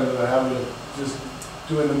Jews got into the habit of just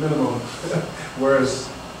doing the minimum. Whereas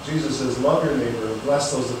Jesus says, love your neighbor and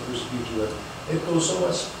bless those that persecute you. It goes so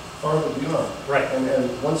much farther beyond. Right.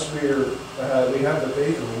 And once we have the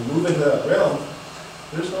faith and we move into that realm,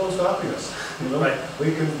 there's no stopping us. Right.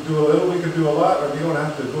 We can do a little, we can do a lot, or we don't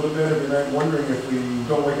have to go to bed every night wondering if we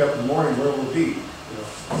don't wake up in the morning where we'll be.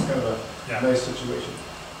 It's kind of a nice situation.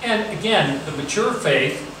 And again, the mature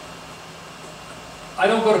faith, I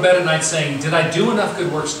don't go to bed at night saying, did I do enough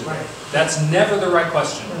good works today? Right. That's never the right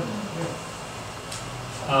question.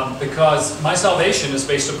 Because my salvation is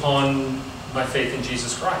based upon my faith in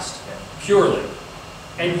Jesus Christ, purely.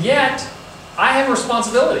 And yet, I have a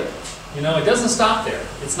responsibility. It doesn't stop there.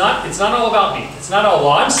 It's not all about me. It's not all,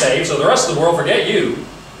 well, I'm saved, so the rest of the world forget you.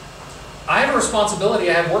 I have a responsibility.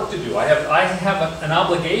 I have work to do. I have an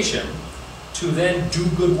obligation to then do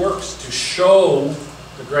good works, to show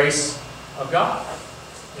the grace of God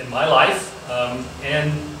in my life.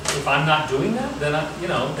 And if I'm not doing that, then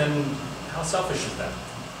then how selfish is that?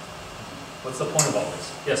 What's the point of all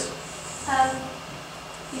this? Yes.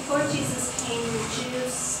 Before Jesus came, the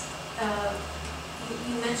Jews,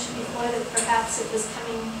 you mentioned before that perhaps it was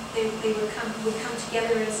coming, they would come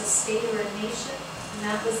together as a state or a nation, and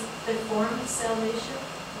that was the form of salvation.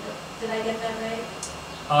 Did I get that right?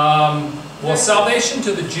 Well, salvation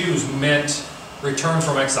to the Jews meant return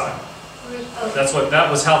from exile. Okay. That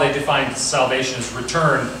was how they defined salvation, is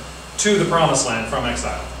return to the promised land from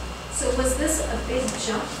exile. So was this a big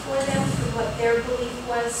jump for them from what their belief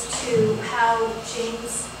was to how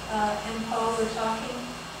James and Paul were talking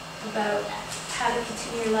about how to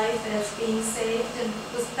continue your life as being saved? And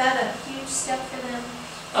was that a huge step for them?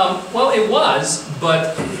 Well, it was,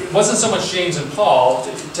 but it wasn't so much James and Paul.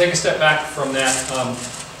 Take a step back from that.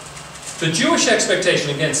 The Jewish expectation,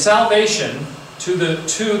 again, salvation to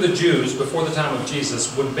the Jews before the time of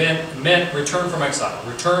Jesus would meant return from exile,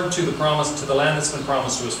 return to the promise, to the land that's been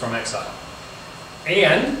promised to us from exile.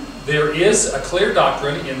 And there is a clear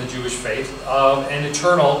doctrine in the Jewish faith of an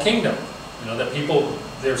eternal kingdom. That people,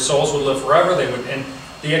 their souls would live forever. And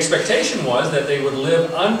the expectation was that they would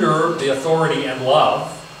live under the authority and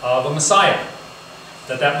love of a Messiah.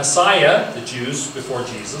 That Messiah, the Jews before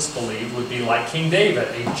Jesus believed, would be like King David,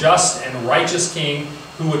 a just and righteous king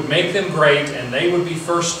who would make them great, and they would be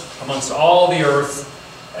first amongst all the earth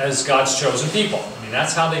as God's chosen people.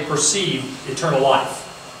 That's how they perceived eternal life.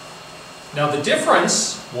 Now the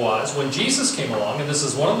difference was when Jesus came along, and this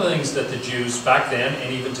is one of the things that the Jews back then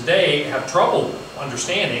and even today have trouble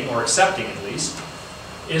understanding, or accepting at least,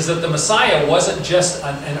 is that the Messiah wasn't just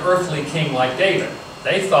an earthly king like David.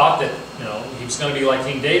 They thought that he was going to be like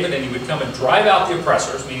King David, and he would come and drive out the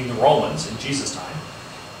oppressors, meaning the Romans in Jesus' time,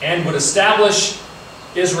 and would establish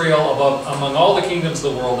Israel among all the kingdoms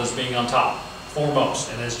of the world as being on top,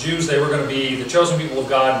 foremost. And as Jews, they were going to be the chosen people of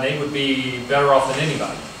God, and they would be better off than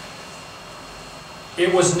anybody.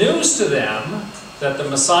 It was news to them that the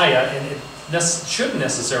Messiah, and it shouldn't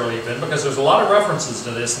necessarily have been, because there's a lot of references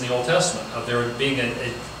to this in the Old Testament, of there being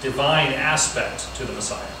a divine aspect to the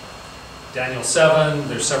Messiah. Daniel 7,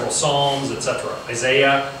 there's several Psalms, etc.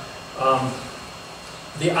 Isaiah.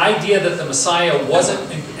 the idea that the Messiah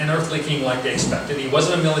wasn't an earthly king like they expected. He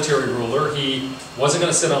wasn't a military ruler. He wasn't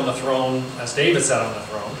going to sit on the throne as David sat on the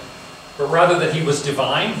throne. But rather that he was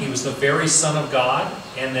divine, he was the very Son of God,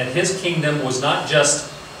 and that his kingdom was not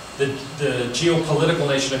just the geopolitical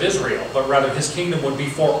nation of Israel, but rather his kingdom would be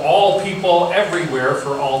for all people everywhere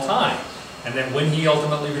for all time. And that when he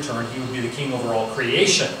ultimately returned, he would be the king over all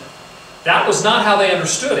creation. That was not how they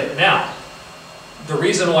understood it. Now, the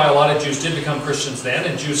reason why a lot of Jews did become Christians then,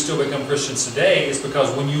 and Jews still become Christians today, is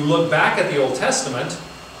because when you look back at the Old Testament,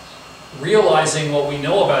 realizing what we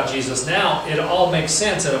know about Jesus now, it all makes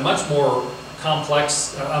sense in a much more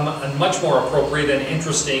complex, a much more appropriate and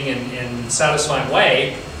interesting and satisfying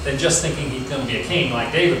way than just thinking he's going to be a king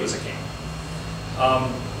like David was a king.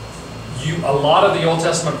 A lot of the Old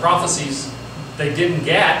Testament prophecies they didn't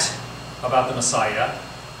get about the Messiah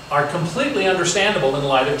are completely understandable in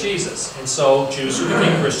light of Jesus. And so Jews who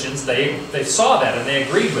became Christians, they saw that and they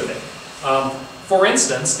agreed with it. For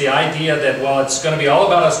instance, the idea that, well, it's going to be all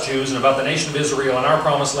about us Jews and about the nation of Israel and our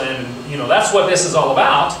promised land, and that's what this is all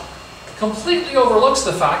about, completely overlooks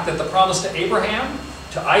the fact that the promise to Abraham,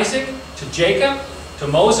 to Isaac, to Jacob, to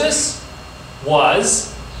Moses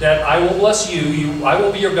was that I will bless you, I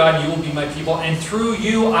will be your God, you will be my people, and through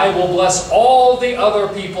you I will bless all the other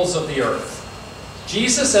peoples of the earth.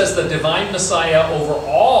 Jesus, as the divine Messiah over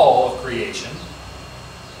all of creation,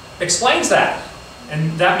 explains that.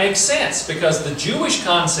 And that makes sense, because the Jewish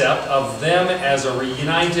concept of them as a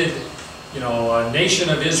reunited, a nation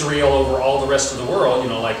of Israel over all the rest of the world,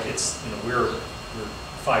 like it's, we're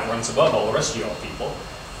 5 ranks above all the rest of y'all people.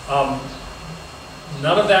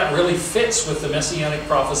 None of that really fits with the messianic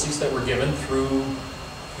prophecies that were given through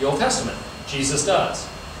the Old Testament. Jesus does.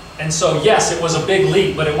 And so, yes, it was a big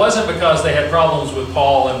leap, but it wasn't because they had problems with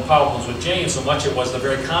Paul and problems with James so much. It was the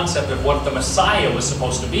very concept of what the Messiah was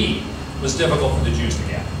supposed to be was difficult for the Jews to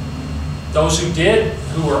get. Those who did,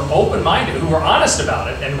 who were open-minded, who were honest about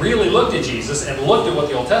it, and really looked at Jesus and looked at what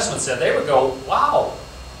the Old Testament said, they would go, wow,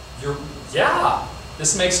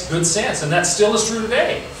 this makes good sense. And that still is true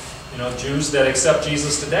today. Jews that accept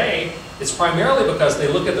Jesus today, it's primarily because they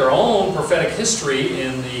look at their own prophetic history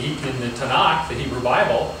in the Tanakh, the Hebrew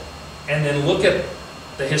Bible, and then look at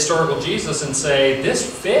the historical Jesus and say, this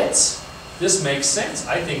fits. This makes sense.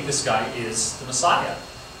 I think this guy is the Messiah.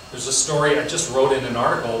 There's a story, I just wrote in an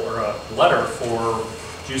article or a letter for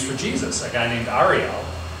Jews for Jesus, a guy named Ariel,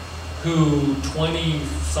 who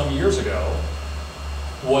 20-some years ago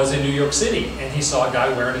was in New York City, and he saw a guy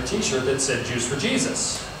wearing a t-shirt that said Jews for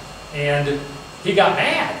Jesus. And he got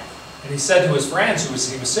mad. And he said to his friends he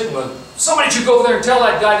was sitting with, somebody should go over there and tell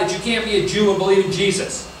that guy that you can't be a Jew and believe in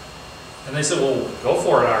Jesus. And they said, well, go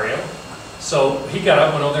for it, Ariel. So he got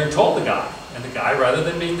up, went over there and told the guy. And the guy, rather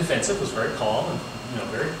than being defensive, was very calm and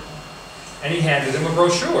and he handed him a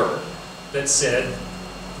brochure that said,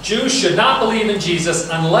 Jews should not believe in Jesus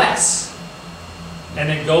unless, and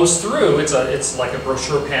it goes through, it's like a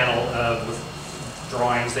brochure panel with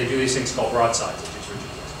drawings. They do these things called broadsides of Jews for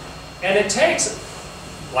Jesus. And it takes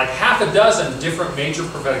like half a dozen different major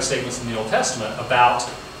prophetic statements in the Old Testament about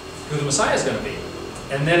who the Messiah is going to be.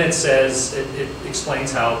 And then it says, it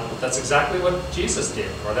explains how that's exactly what Jesus did,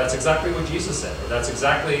 or that's exactly what Jesus said, or that's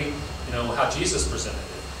exactly how Jesus presented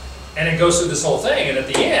it. And it goes through this whole thing, and at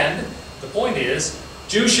the end, the point is,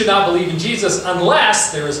 Jews should not believe in Jesus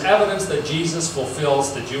unless there is evidence that Jesus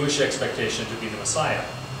fulfills the Jewish expectation to be the Messiah.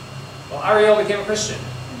 Well, Ariel became a Christian.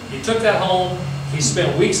 He took that home, he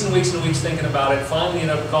spent weeks and weeks and weeks thinking about it, finally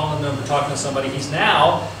ended up calling them, talking to somebody. He's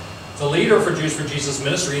now the leader for Jews for Jesus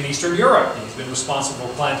ministry in Eastern Europe. He's been responsible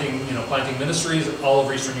for planting ministries all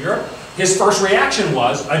over Eastern Europe. His first reaction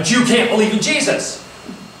was, a Jew can't believe in Jesus.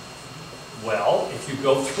 Well, if you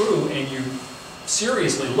go through and you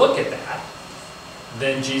seriously look at that,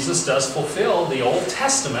 then Jesus does fulfill the Old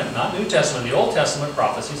Testament, not New Testament, the Old Testament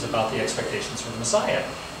prophecies about the expectations for the Messiah.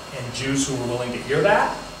 And Jews who were willing to hear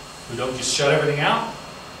that, who don't just shut everything out,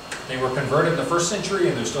 they were converted in the first century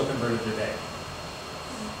and they're still converted today.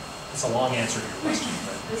 It's a long answer to your question.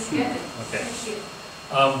 That's good. Okay. Thank you.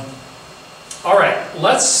 All right,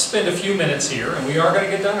 let's spend a few minutes here, and we are going to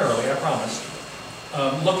get done early, I promise.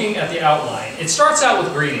 Looking at the outline. It starts out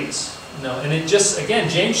with greetings. And it just, again,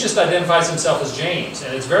 James just identifies himself as James,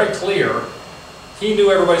 and it's very clear he knew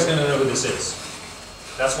everybody's going to know who this is.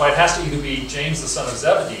 That's why it has to either be James the son of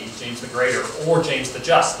Zebedee, James the Greater, or James the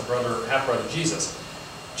Just, the half-brother of Jesus.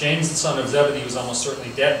 James the son of Zebedee was almost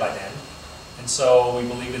certainly dead by then, and so we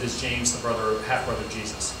believe it is James the half-brother of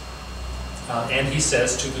Jesus. And he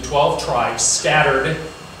says to the 12 tribes scattered,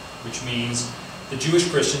 which means the Jewish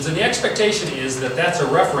Christians, and the expectation is that that's a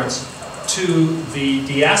reference to the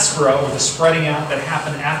diaspora, or the spreading out that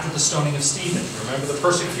happened after the stoning of Stephen. Remember the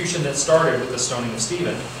persecution that started with the stoning of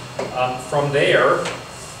Stephen. From there,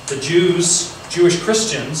 the Jewish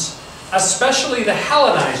Christians, especially the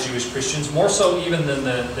Hellenized Jewish Christians, more so even than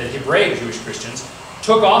the Hebraic Jewish Christians,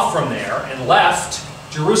 took off from there and left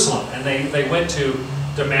Jerusalem. And they went to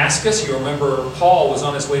Damascus. You remember Paul was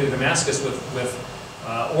on his way to Damascus with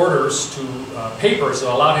orders to papers that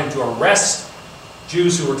allowed him to arrest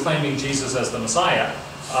Jews who were claiming Jesus as the Messiah.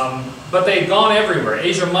 But they'd gone everywhere.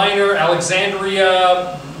 Asia Minor,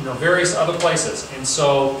 Alexandria, various other places. And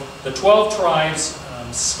so the 12 tribes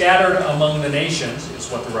scattered among the nations, is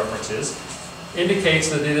what the reference is, indicates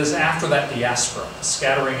that it is after that diaspora, the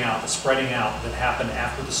scattering out, the spreading out that happened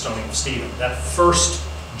after the stoning of Stephen, that first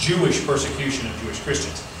Jewish persecution of Jewish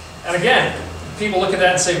Christians. And again, people look at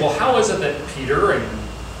that and say, well, how is it that Peter and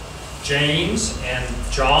James and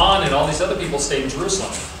John and all these other people stayed in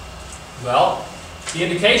Jerusalem? Well, the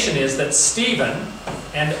indication is that Stephen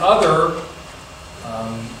and other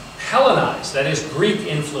Hellenized, that is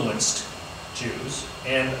Greek-influenced Jews,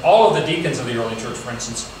 and all of the deacons of the early church, for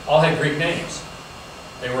instance, all had Greek names.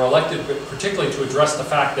 They were elected particularly to address the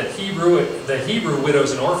fact that the Hebrew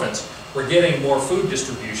widows and orphans were getting more food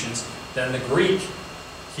distributions than the Greek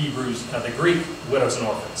widows and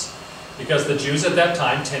orphans. Because the Jews at that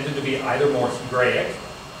time tended to be either more Hebraic,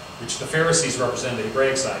 which the Pharisees represented the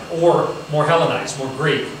Hebraic side, or more Hellenized, more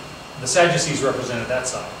Greek. The Sadducees represented that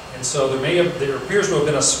side. And so there appears to have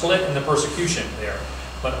been a split in the persecution there.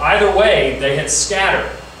 But either way, they had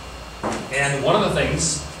scattered. And one of the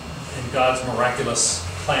things in God's miraculous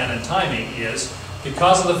plan and timing is,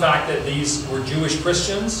 because of the fact that these were Jewish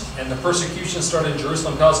Christians and the persecution started in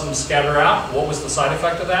Jerusalem causing them to scatter out, what was the side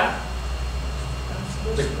effect of that?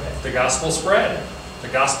 The gospel spread. The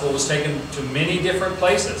gospel was taken to many different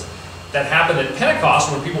places. That happened at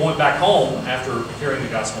Pentecost when people went back home after hearing the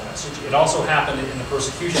gospel message. It also happened in the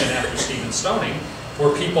persecution after Stephen's stoning,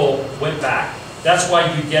 where people went back. That's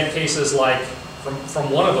why you get cases like,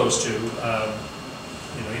 from one of those two,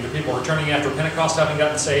 either people returning after Pentecost having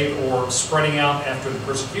gotten saved or spreading out after the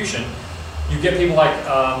persecution. You get people like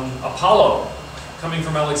Apollo, coming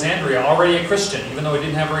from Alexandria, already a Christian, even though he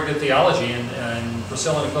didn't have very good theology, and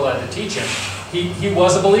Priscilla and Aquila had to teach him. He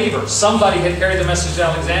was a believer. Somebody had carried the message to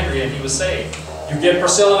Alexandria and he was saved. You get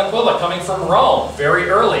Priscilla and Aquila coming from Rome very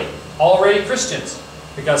early, already Christians.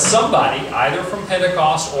 Because somebody, either from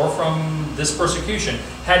Pentecost or from this persecution,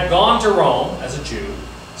 had gone to Rome as a Jew,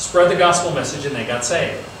 spread the gospel message, and they got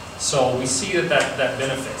saved. So we see that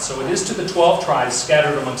benefits. So it is to the 12 tribes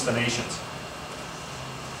scattered amongst the nations.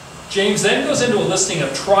 James then goes into a listing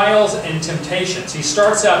of trials and temptations. He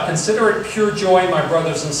starts out, "Consider it pure joy, my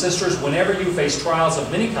brothers and sisters, whenever you face trials of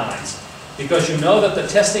many kinds, because you know that the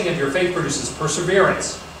testing of your faith produces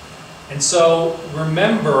perseverance." And so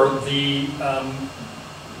remember,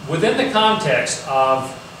 within the context of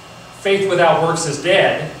faith without works is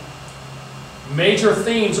dead, major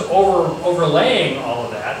themes overlaying all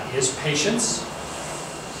of that is patience,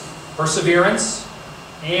 perseverance,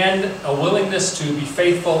 and a willingness to be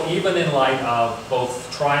faithful even in light of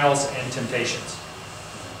both trials and temptations.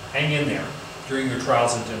 Hang in there during your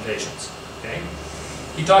trials and temptations. Okay?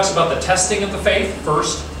 He talks about the testing of the faith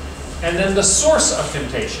first, and then the source of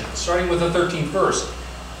temptation, starting with the 13th verse.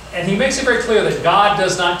 And he makes it very clear that God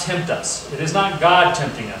does not tempt us. It is not God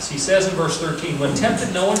tempting us. He says in verse 13, "When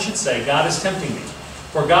tempted, no one should say, 'God is tempting me.'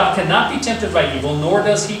 For God cannot be tempted by evil, nor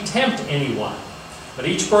does he tempt anyone. But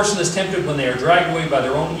each person is tempted when they are dragged away by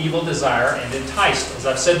their own evil desire and enticed." As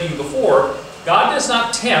I've said to you before, God does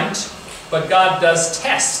not tempt, but God does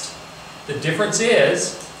test. The difference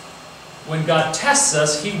is, when God tests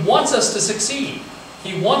us, he wants us to succeed.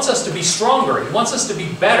 He wants us to be stronger. He wants us to be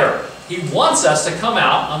better. He wants us to come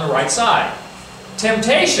out on the right side.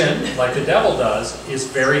 Temptation, like the devil does, is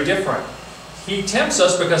very different. He tempts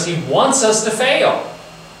us because he wants us to fail.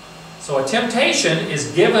 So a temptation is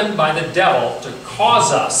given by the devil to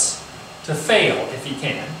cause us to fail if he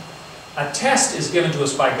can. A test is given to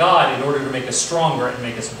us by God in order to make us stronger and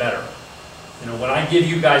make us better. When I give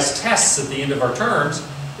you guys tests at the end of our terms,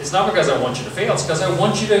 it's not because I want you to fail, it's because I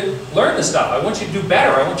want you to learn this stuff. I want you to do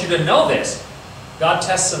better. I want you to know this. God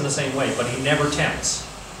tests in the same way, but he never tempts.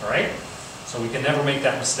 All right? So we can never make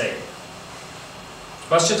that mistake.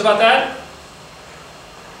 Questions about that?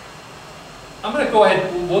 I'm going to go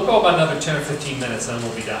ahead, we'll go about another 10 or 15 minutes, then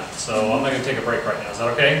we'll be done. So I'm not going to take a break right now. Is that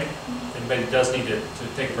okay? If anybody does need to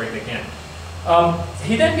take a break, they can.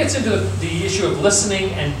 He then gets into the issue of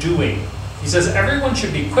listening and doing. He says, everyone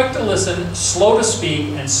should be quick to listen, slow to speak,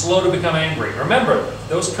 and slow to become angry. Remember,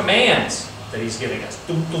 those commands that he's giving us.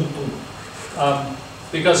 Dum, dum, dum.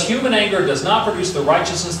 Because human anger does not produce the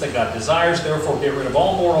righteousness that God desires. Therefore, get rid of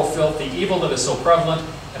all moral filth, the evil that is so prevalent,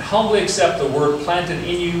 and humbly accept the word planted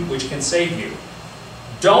in you, which can save you.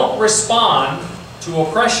 Don't respond to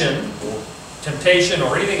oppression, or temptation,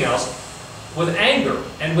 or anything else with anger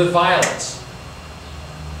and with violence,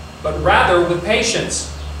 but rather with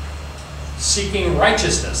patience, seeking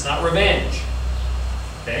righteousness, not revenge.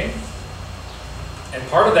 Okay? And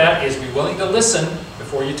part of that is be willing to listen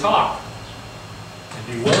before you talk. And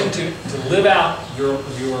be willing to live out your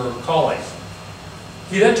calling.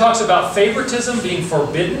 He then talks about favoritism being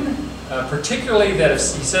forbidden, particularly that he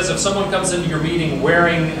says if someone comes into your meeting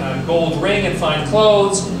wearing a gold ring and fine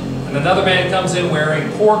clothes, and another man comes in wearing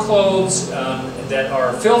poor clothes that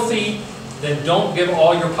are filthy, then don't give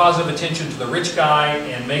all your positive attention to the rich guy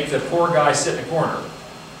and make the poor guy sit in a corner.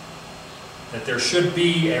 That there should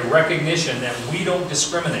be a recognition that we don't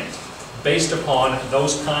discriminate based upon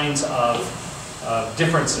those kinds of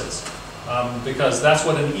differences. Because that's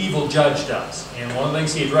what an evil judge does. And one of the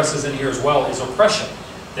things he addresses in here as well is oppression.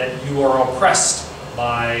 That you are oppressed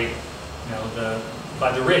by,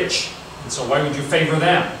 by the rich. And so why would you favor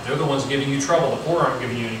them? They're the ones giving you trouble. The poor aren't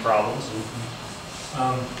giving you any problems.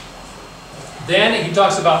 Then he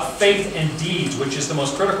talks about faith and deeds, which is the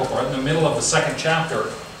most critical part, in the middle of the 2nd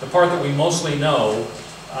chapter. The part that we mostly know.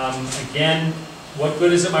 Again, what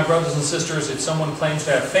good is it, my brothers and sisters, if someone claims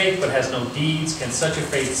to have faith but has no deeds? Can such a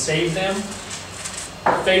faith save them?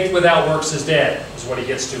 Faith without works is dead, is what he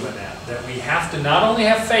gets to in that. That we have to not only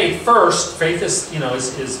have faith first, faith is,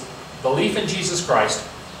 is belief in Jesus Christ,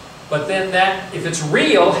 but then that, if it's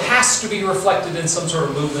real, has to be reflected in some sort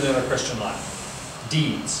of movement in a Christian life.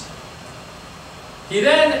 Deeds. He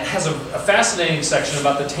then has a fascinating section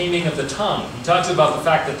about the taming of the tongue. He talks about the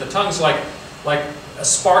fact that the tongue's like a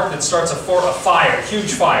spark that starts a fire, a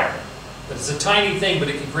huge fire. That it's a tiny thing, but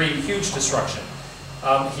it can create huge destruction.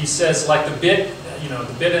 He says, like the bit,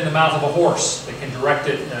 the bit in the mouth of a horse, that can direct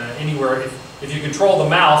it anywhere. If you control the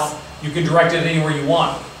mouth, you can direct it anywhere you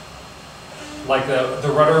want. Like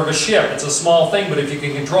the rudder of a ship, it's a small thing, but if you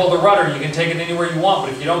can control the rudder, you can take it anywhere you want.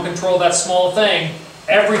 But if you don't control that small thing,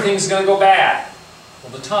 everything's going to go bad.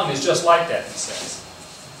 Well, the tongue is just like that, he says.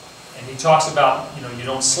 And he talks about, you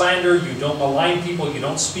don't slander, you don't malign people, you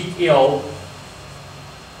don't speak ill.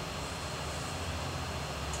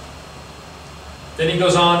 Then he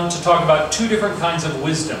goes on to talk about 2 different kinds of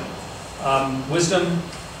wisdom. Wisdom,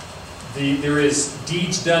 there is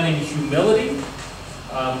deeds done in humility,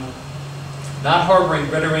 not harboring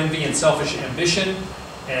bitter envy and selfish ambition,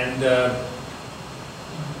 and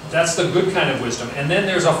that's the good kind of wisdom. And then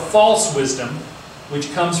there's a false wisdom,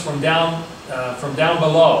 which comes from down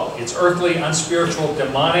below. It's earthly, unspiritual,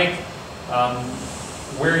 demonic,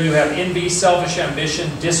 where you have envy, selfish ambition,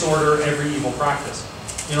 disorder, every evil practice.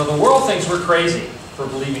 The world thinks we're crazy for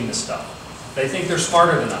believing this stuff. They think they're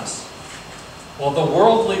smarter than us. Well, the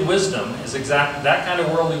worldly wisdom is that kind of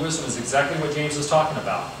worldly wisdom is exactly what James is talking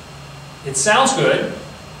about. It sounds good,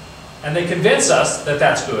 and they convince us that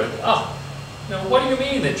that's good. Oh, what do you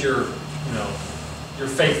mean that you're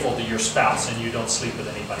faithful to your spouse and you don't sleep with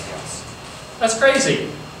anybody else? That's crazy.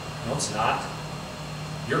 No, it's not.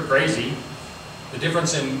 You're crazy. The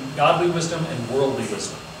difference in godly wisdom and worldly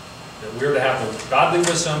wisdom. That we're to have the godly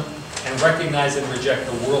wisdom and recognize and reject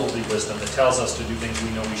the worldly wisdom that tells us to do things we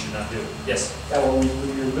know we should not do. Yes? Yeah, well,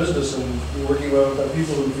 when you're in business and you're working with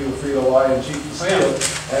people who feel free to lie and cheat and steal,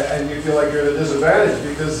 and you feel like you're at a disadvantage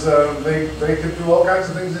because they can do all kinds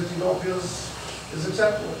of things that you don't feel is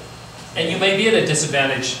acceptable. And you may be at a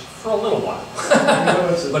disadvantage for a little while,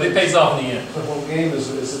 but it pays off in the end. The whole game is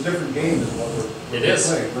a different game than what we're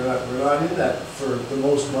playing. We're not in that for the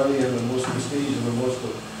most money and the most prestige and the most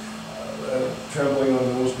trampling on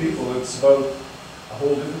the most people. It's about a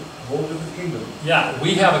whole different kingdom. Yeah,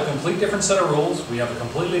 we have a complete different set of rules. We have a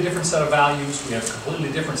completely different set of values. We have a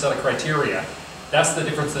completely different set of criteria. That's the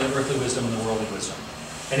difference in earthly wisdom and the worldly wisdom.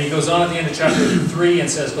 And he goes on at the end of chapter 3 and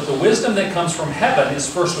says, but the wisdom that comes from heaven is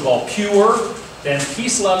first of all pure, then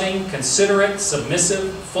peace-loving, considerate,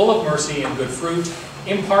 submissive, full of mercy and good fruit,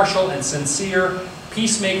 impartial and sincere,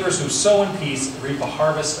 peacemakers who sow in peace reap a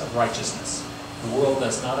harvest of righteousness. The world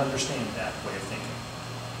does not understand that way of thinking.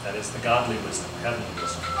 That is the godly wisdom, heavenly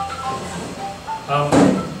wisdom.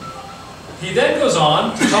 He then goes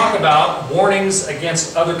on to talk about warnings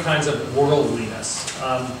against other kinds of worldliness.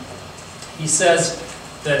 He says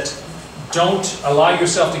that don't allow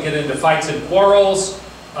yourself to get into fights and quarrels.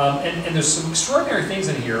 And there's some extraordinary things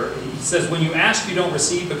in here. He says, when you ask, you don't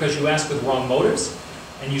receive because you ask with wrong motives,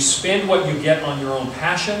 and you spend what you get on your own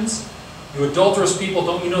passions. You adulterous people,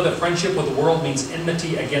 don't you know that friendship with the world means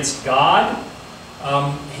enmity against God?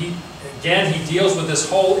 Again, he deals with this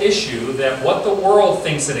whole issue that what the world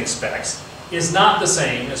thinks and expects is not the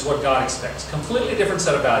same as what God expects. Completely different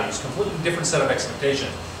set of values, completely different set of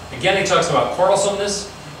expectations. Again, he talks about quarrelsomeness.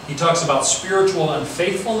 He talks about spiritual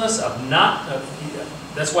unfaithfulness,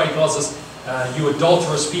 that's why he calls us, you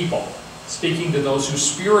adulterous people, speaking to those who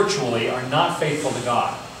spiritually are not faithful to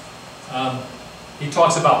God. He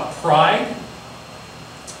talks about pride.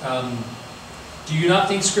 Do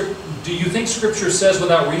you think Scripture says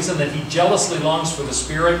without reason that he jealously longs for the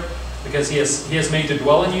Spirit because he has made to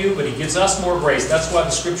dwell in you, but he gives us more grace? That's why the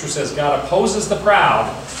Scripture says God opposes the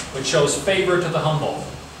proud, but shows favor to the humble.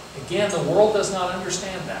 Again, the world does not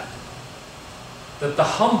understand that. That the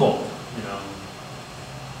humble,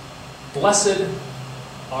 blessed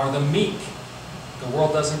are the meek. The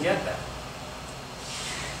world doesn't get that.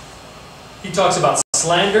 He talks about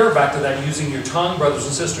slander, back to that using your tongue. Brothers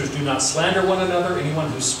and sisters, do not slander one another. Anyone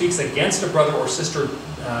who speaks against a brother or sister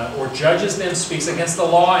or judges them speaks against the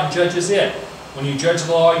law and judges it. When you judge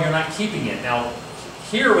the law, you're not keeping it. Now,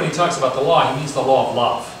 here when he talks about the law, he means the law of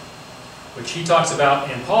love, which he talks about,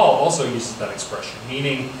 and Paul also uses that expression,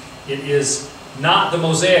 meaning it is not the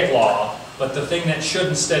Mosaic law, but the thing that should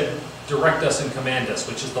instead direct us and command us,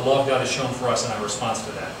 which is the love God has shown for us in our response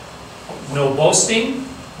to that. No boasting.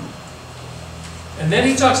 And then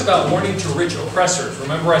he talks about warning to rich oppressors.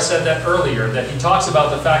 Remember I said that earlier, that he talks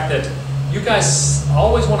about the fact that you guys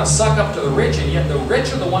always want to suck up to the rich, and yet the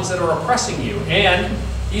rich are the ones that are oppressing you. And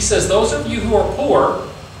he says, those of you who are poor,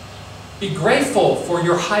 be grateful for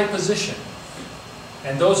your high position.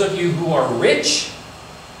 And those of you who are rich,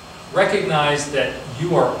 recognize that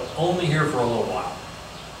you are only here for a little while.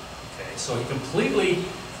 Okay, so he completely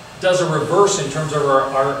does a reverse in terms of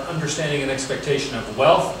our understanding and expectation of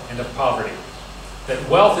wealth and of poverty. That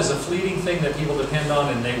wealth is a fleeting thing that people depend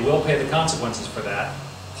on, and they will pay the consequences for that.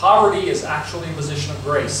 Poverty is actually a position of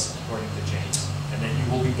grace, according to James, and that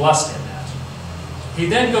you will be blessed in that. He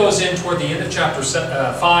then goes in toward the end of chapter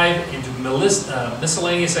 5 into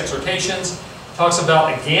miscellaneous exhortations. Talks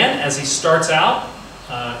about, again, as he starts out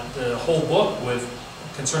the whole book with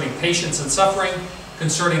concerning patience and suffering,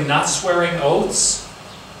 concerning not swearing oaths.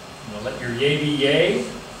 Let your yea be yea.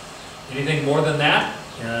 Anything more than that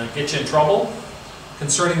get you in trouble.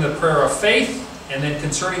 Concerning the prayer of faith, and then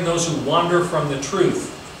concerning those who wander from the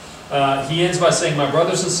truth. He ends by saying, my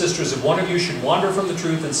brothers and sisters, if one of you should wander from the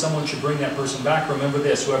truth and someone should bring that person back, remember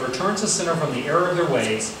this, whoever turns a sinner from the error of their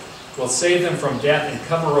ways will save them from death and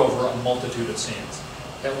cover over a multitude of sins.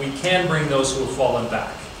 That we can bring those who have fallen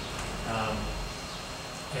back.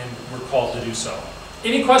 And we're called to do so.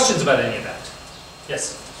 Any questions about any of that?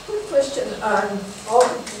 Yes? Quick question on all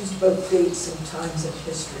of these both dates and times in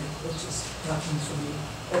history, which is nothing for me.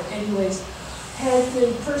 But anyways, had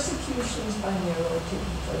the persecutions by Nero taken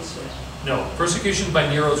place yet? No. Persecutions by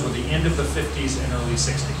Nero's were the end of the 50s and early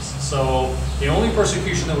 60s. So the only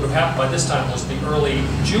persecution that would have happened by this time was the early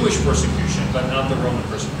Jewish persecution, but not the Roman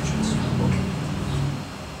persecutions. Okay.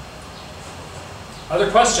 Other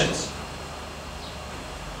questions?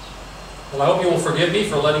 Well, I hope you will forgive me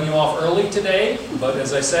for letting you off early today, but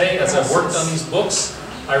as I say, as I've worked on these books,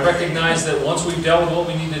 I recognize that once we've dealt with what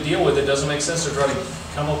we need to deal with, it doesn't make sense to try to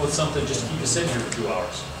come up with something just to keep us sitting here for 2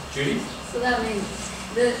 hours. Judy? So that means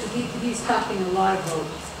he's talking a lot about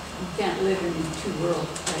you can't live in two worlds.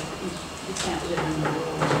 Like you can't live in the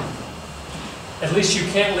world. At least you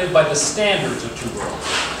can't live by the standards of 2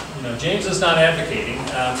 worlds. James is not advocating,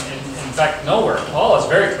 and in fact, nowhere. Paul is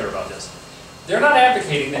very clear about this. They're not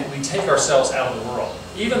advocating that we take ourselves out of the world.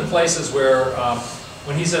 Even places where,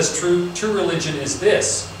 when he says true religion is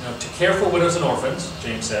this, to care for widows and orphans,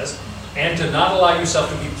 James says, and to not allow yourself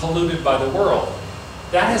to be polluted by the world.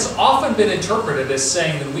 That has often been interpreted as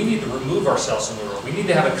saying that we need to remove ourselves from the world. We need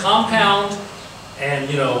to have a compound and,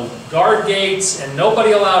 guard gates and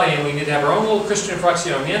nobody allowed in. We need to have our own little Christian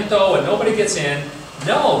fraccionamiento and nobody gets in.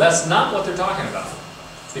 No, that's not what they're talking about.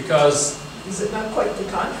 Because is it not quite the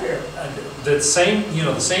contrary? The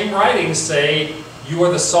same writings say you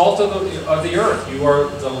are the salt of the earth. You are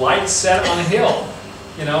the light set on a hill.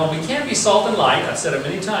 We can't be salt and light, I've said it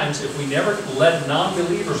many times, if we never let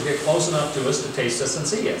non-believers get close enough to us to taste us and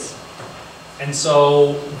see us. And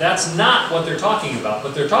so that's not what they're talking about.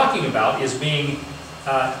 What they're talking about is being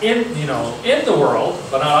in the world,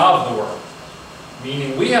 but not of the world.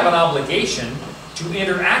 Meaning we have an obligation to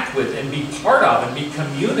interact with and be part of and be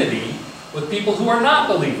community with people who are not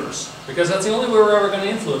believers, because that's the only way we're ever going to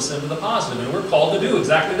influence them to the positive, and we're called to do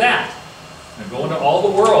exactly that. And go into all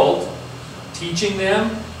the world, teaching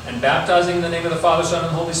them and baptizing in the name of the Father, Son,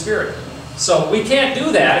 and Holy Spirit. So we can't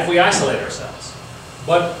do that if we isolate ourselves.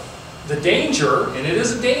 But the danger, and it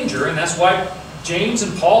is a danger, and that's why James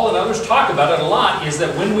and Paul and others talk about it a lot, is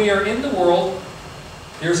that when we are in the world,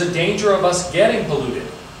 there's a danger of us getting polluted,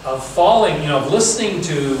 of falling, of listening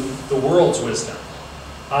to the world's wisdom,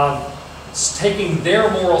 of taking their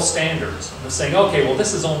moral standards, of saying, okay, well,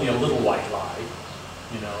 this is only a little white lie,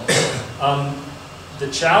 The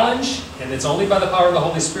challenge, and it's only by the power of the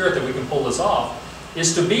Holy Spirit that we can pull this off,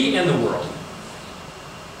 is to be in the world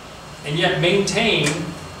and yet maintain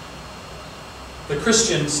the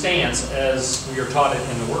Christian stance as we are taught it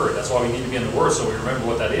in the Word. That's why we need to be in the Word, so we remember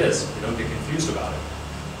what that is. We don't get confused about it.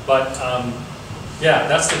 But, yeah,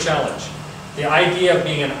 that's the challenge. The idea of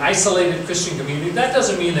being an isolated Christian community, that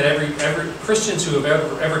doesn't mean that every Christians who have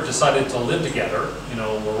ever decided to live together,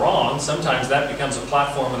 were wrong. Sometimes that becomes a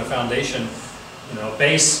platform and a foundation, a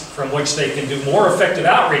base from which they can do more effective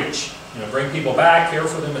outreach, bring people back, care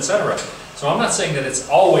for them, etc. So I'm not saying that it's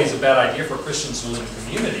always a bad idea for Christians to live in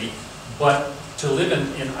community, but to live in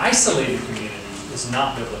an isolated community is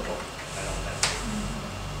not biblical, I don't think.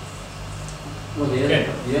 Well,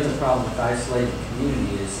 the other problem with isolated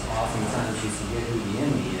community is oftentimes you forget who the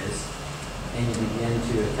enemy is, and you begin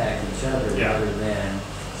to attack each other rather than...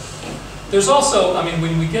 There's also,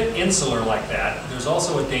 when we get insular like that, there's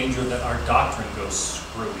also a danger that our doctrine goes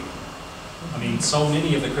screwy. So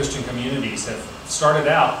many of the Christian communities have started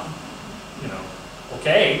out,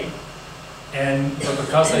 okay, but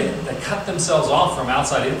because they cut themselves off from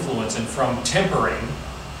outside influence and from tempering,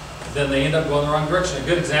 then they end up going the wrong direction. A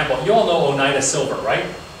good example, you all know Oneida Silver, right?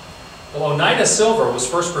 Well, Oneida Silver was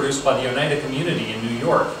first produced by the Oneida community in New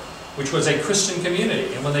York, which was a Christian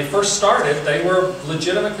community. And when they first started, they were a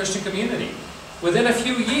legitimate Christian community. Within a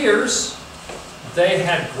few years, they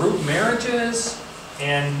had group marriages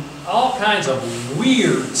and all kinds of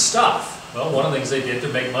weird stuff. Well, one of the things they did to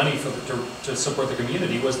make money to support the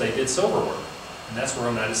community was they did silver work. And that's where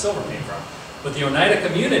Oneida Silver came from. But the Oneida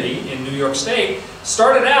community in New York State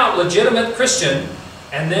started out legitimate Christian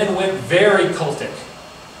and then went very cultic.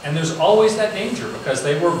 And there's always that danger because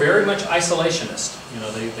they were very much isolationist.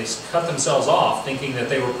 They cut themselves off thinking that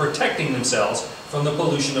they were protecting themselves from the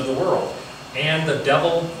pollution of the world. And the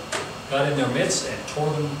devil got in their midst and tore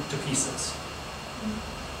them to pieces.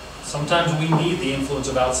 Sometimes we need the influence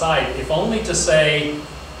of outside, if only to say,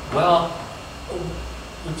 well,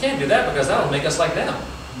 we can't do that because that'll make us like them.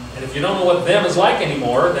 And if you don't know what them is like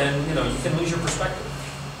anymore, then you can lose your perspective.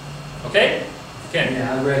 Okay? Ken?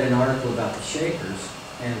 Yeah, I read an article about the Shakers,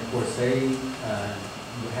 and of course they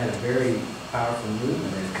had a very powerful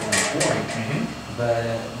movement at one point, but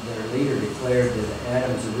their leader declared that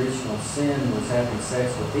Adam's original sin was having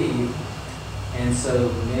sex with Eve, and so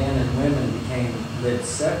men and women lived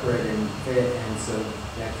separate, and so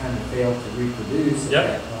that kind of failed to reproduce at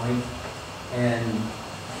that point. And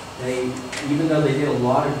even though they did a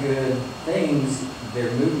lot of good things,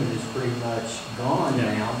 their movement is pretty much gone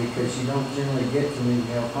now because you don't generally get too many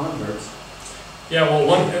male converts. Yeah,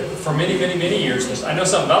 well, for many, many, many years, I know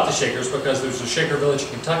something about the Shakers because there's a Shaker village in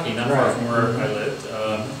Kentucky, not far from where I lived,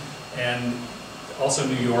 and also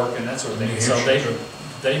New York and that sort of thing. So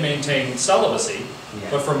they maintained celibacy,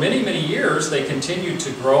 but for many, many years they continued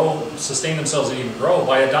to grow, sustain themselves and even grow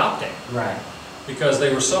by adopting. Right. Because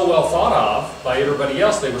they were so well thought of by everybody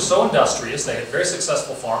else, they were so industrious, they had very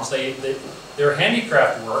successful farms, their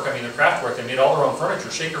handicraft work, their craft work, they made all their own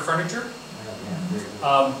furniture, Shaker furniture.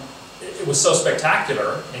 It was so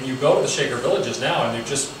spectacular, and you go to the Shaker villages now and they're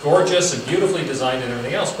just gorgeous and beautifully designed and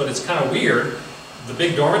everything else, but it's kind of weird. The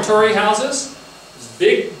big dormitory houses,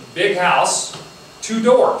 this big house, 2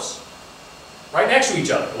 doors, right next to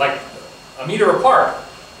each other, like a meter apart.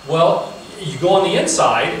 Well, you go on the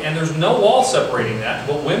inside and there's no wall separating that,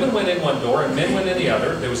 but women went in one door and men went in the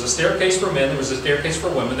other. There was a staircase for men, there was a staircase for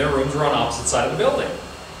women, their rooms were on opposite side of the building.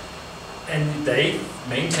 And they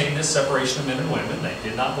maintained this separation of men and women. They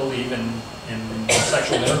did not believe in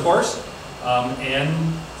sexual intercourse.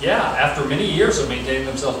 After many years of maintaining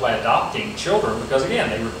themselves by adopting children, because again,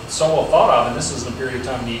 they were so well thought of, and this was in a period of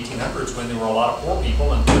time in the 1800s when there were a lot of poor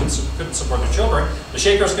people and couldn't support their children, the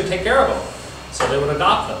Shakers could take care of them. So they would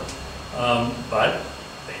adopt them. But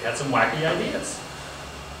they had some wacky ideas.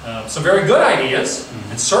 Some very good ideas,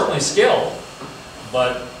 and certainly skill,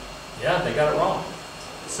 but yeah, they got it wrong.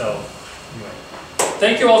 So, anyway,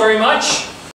 thank you all very much.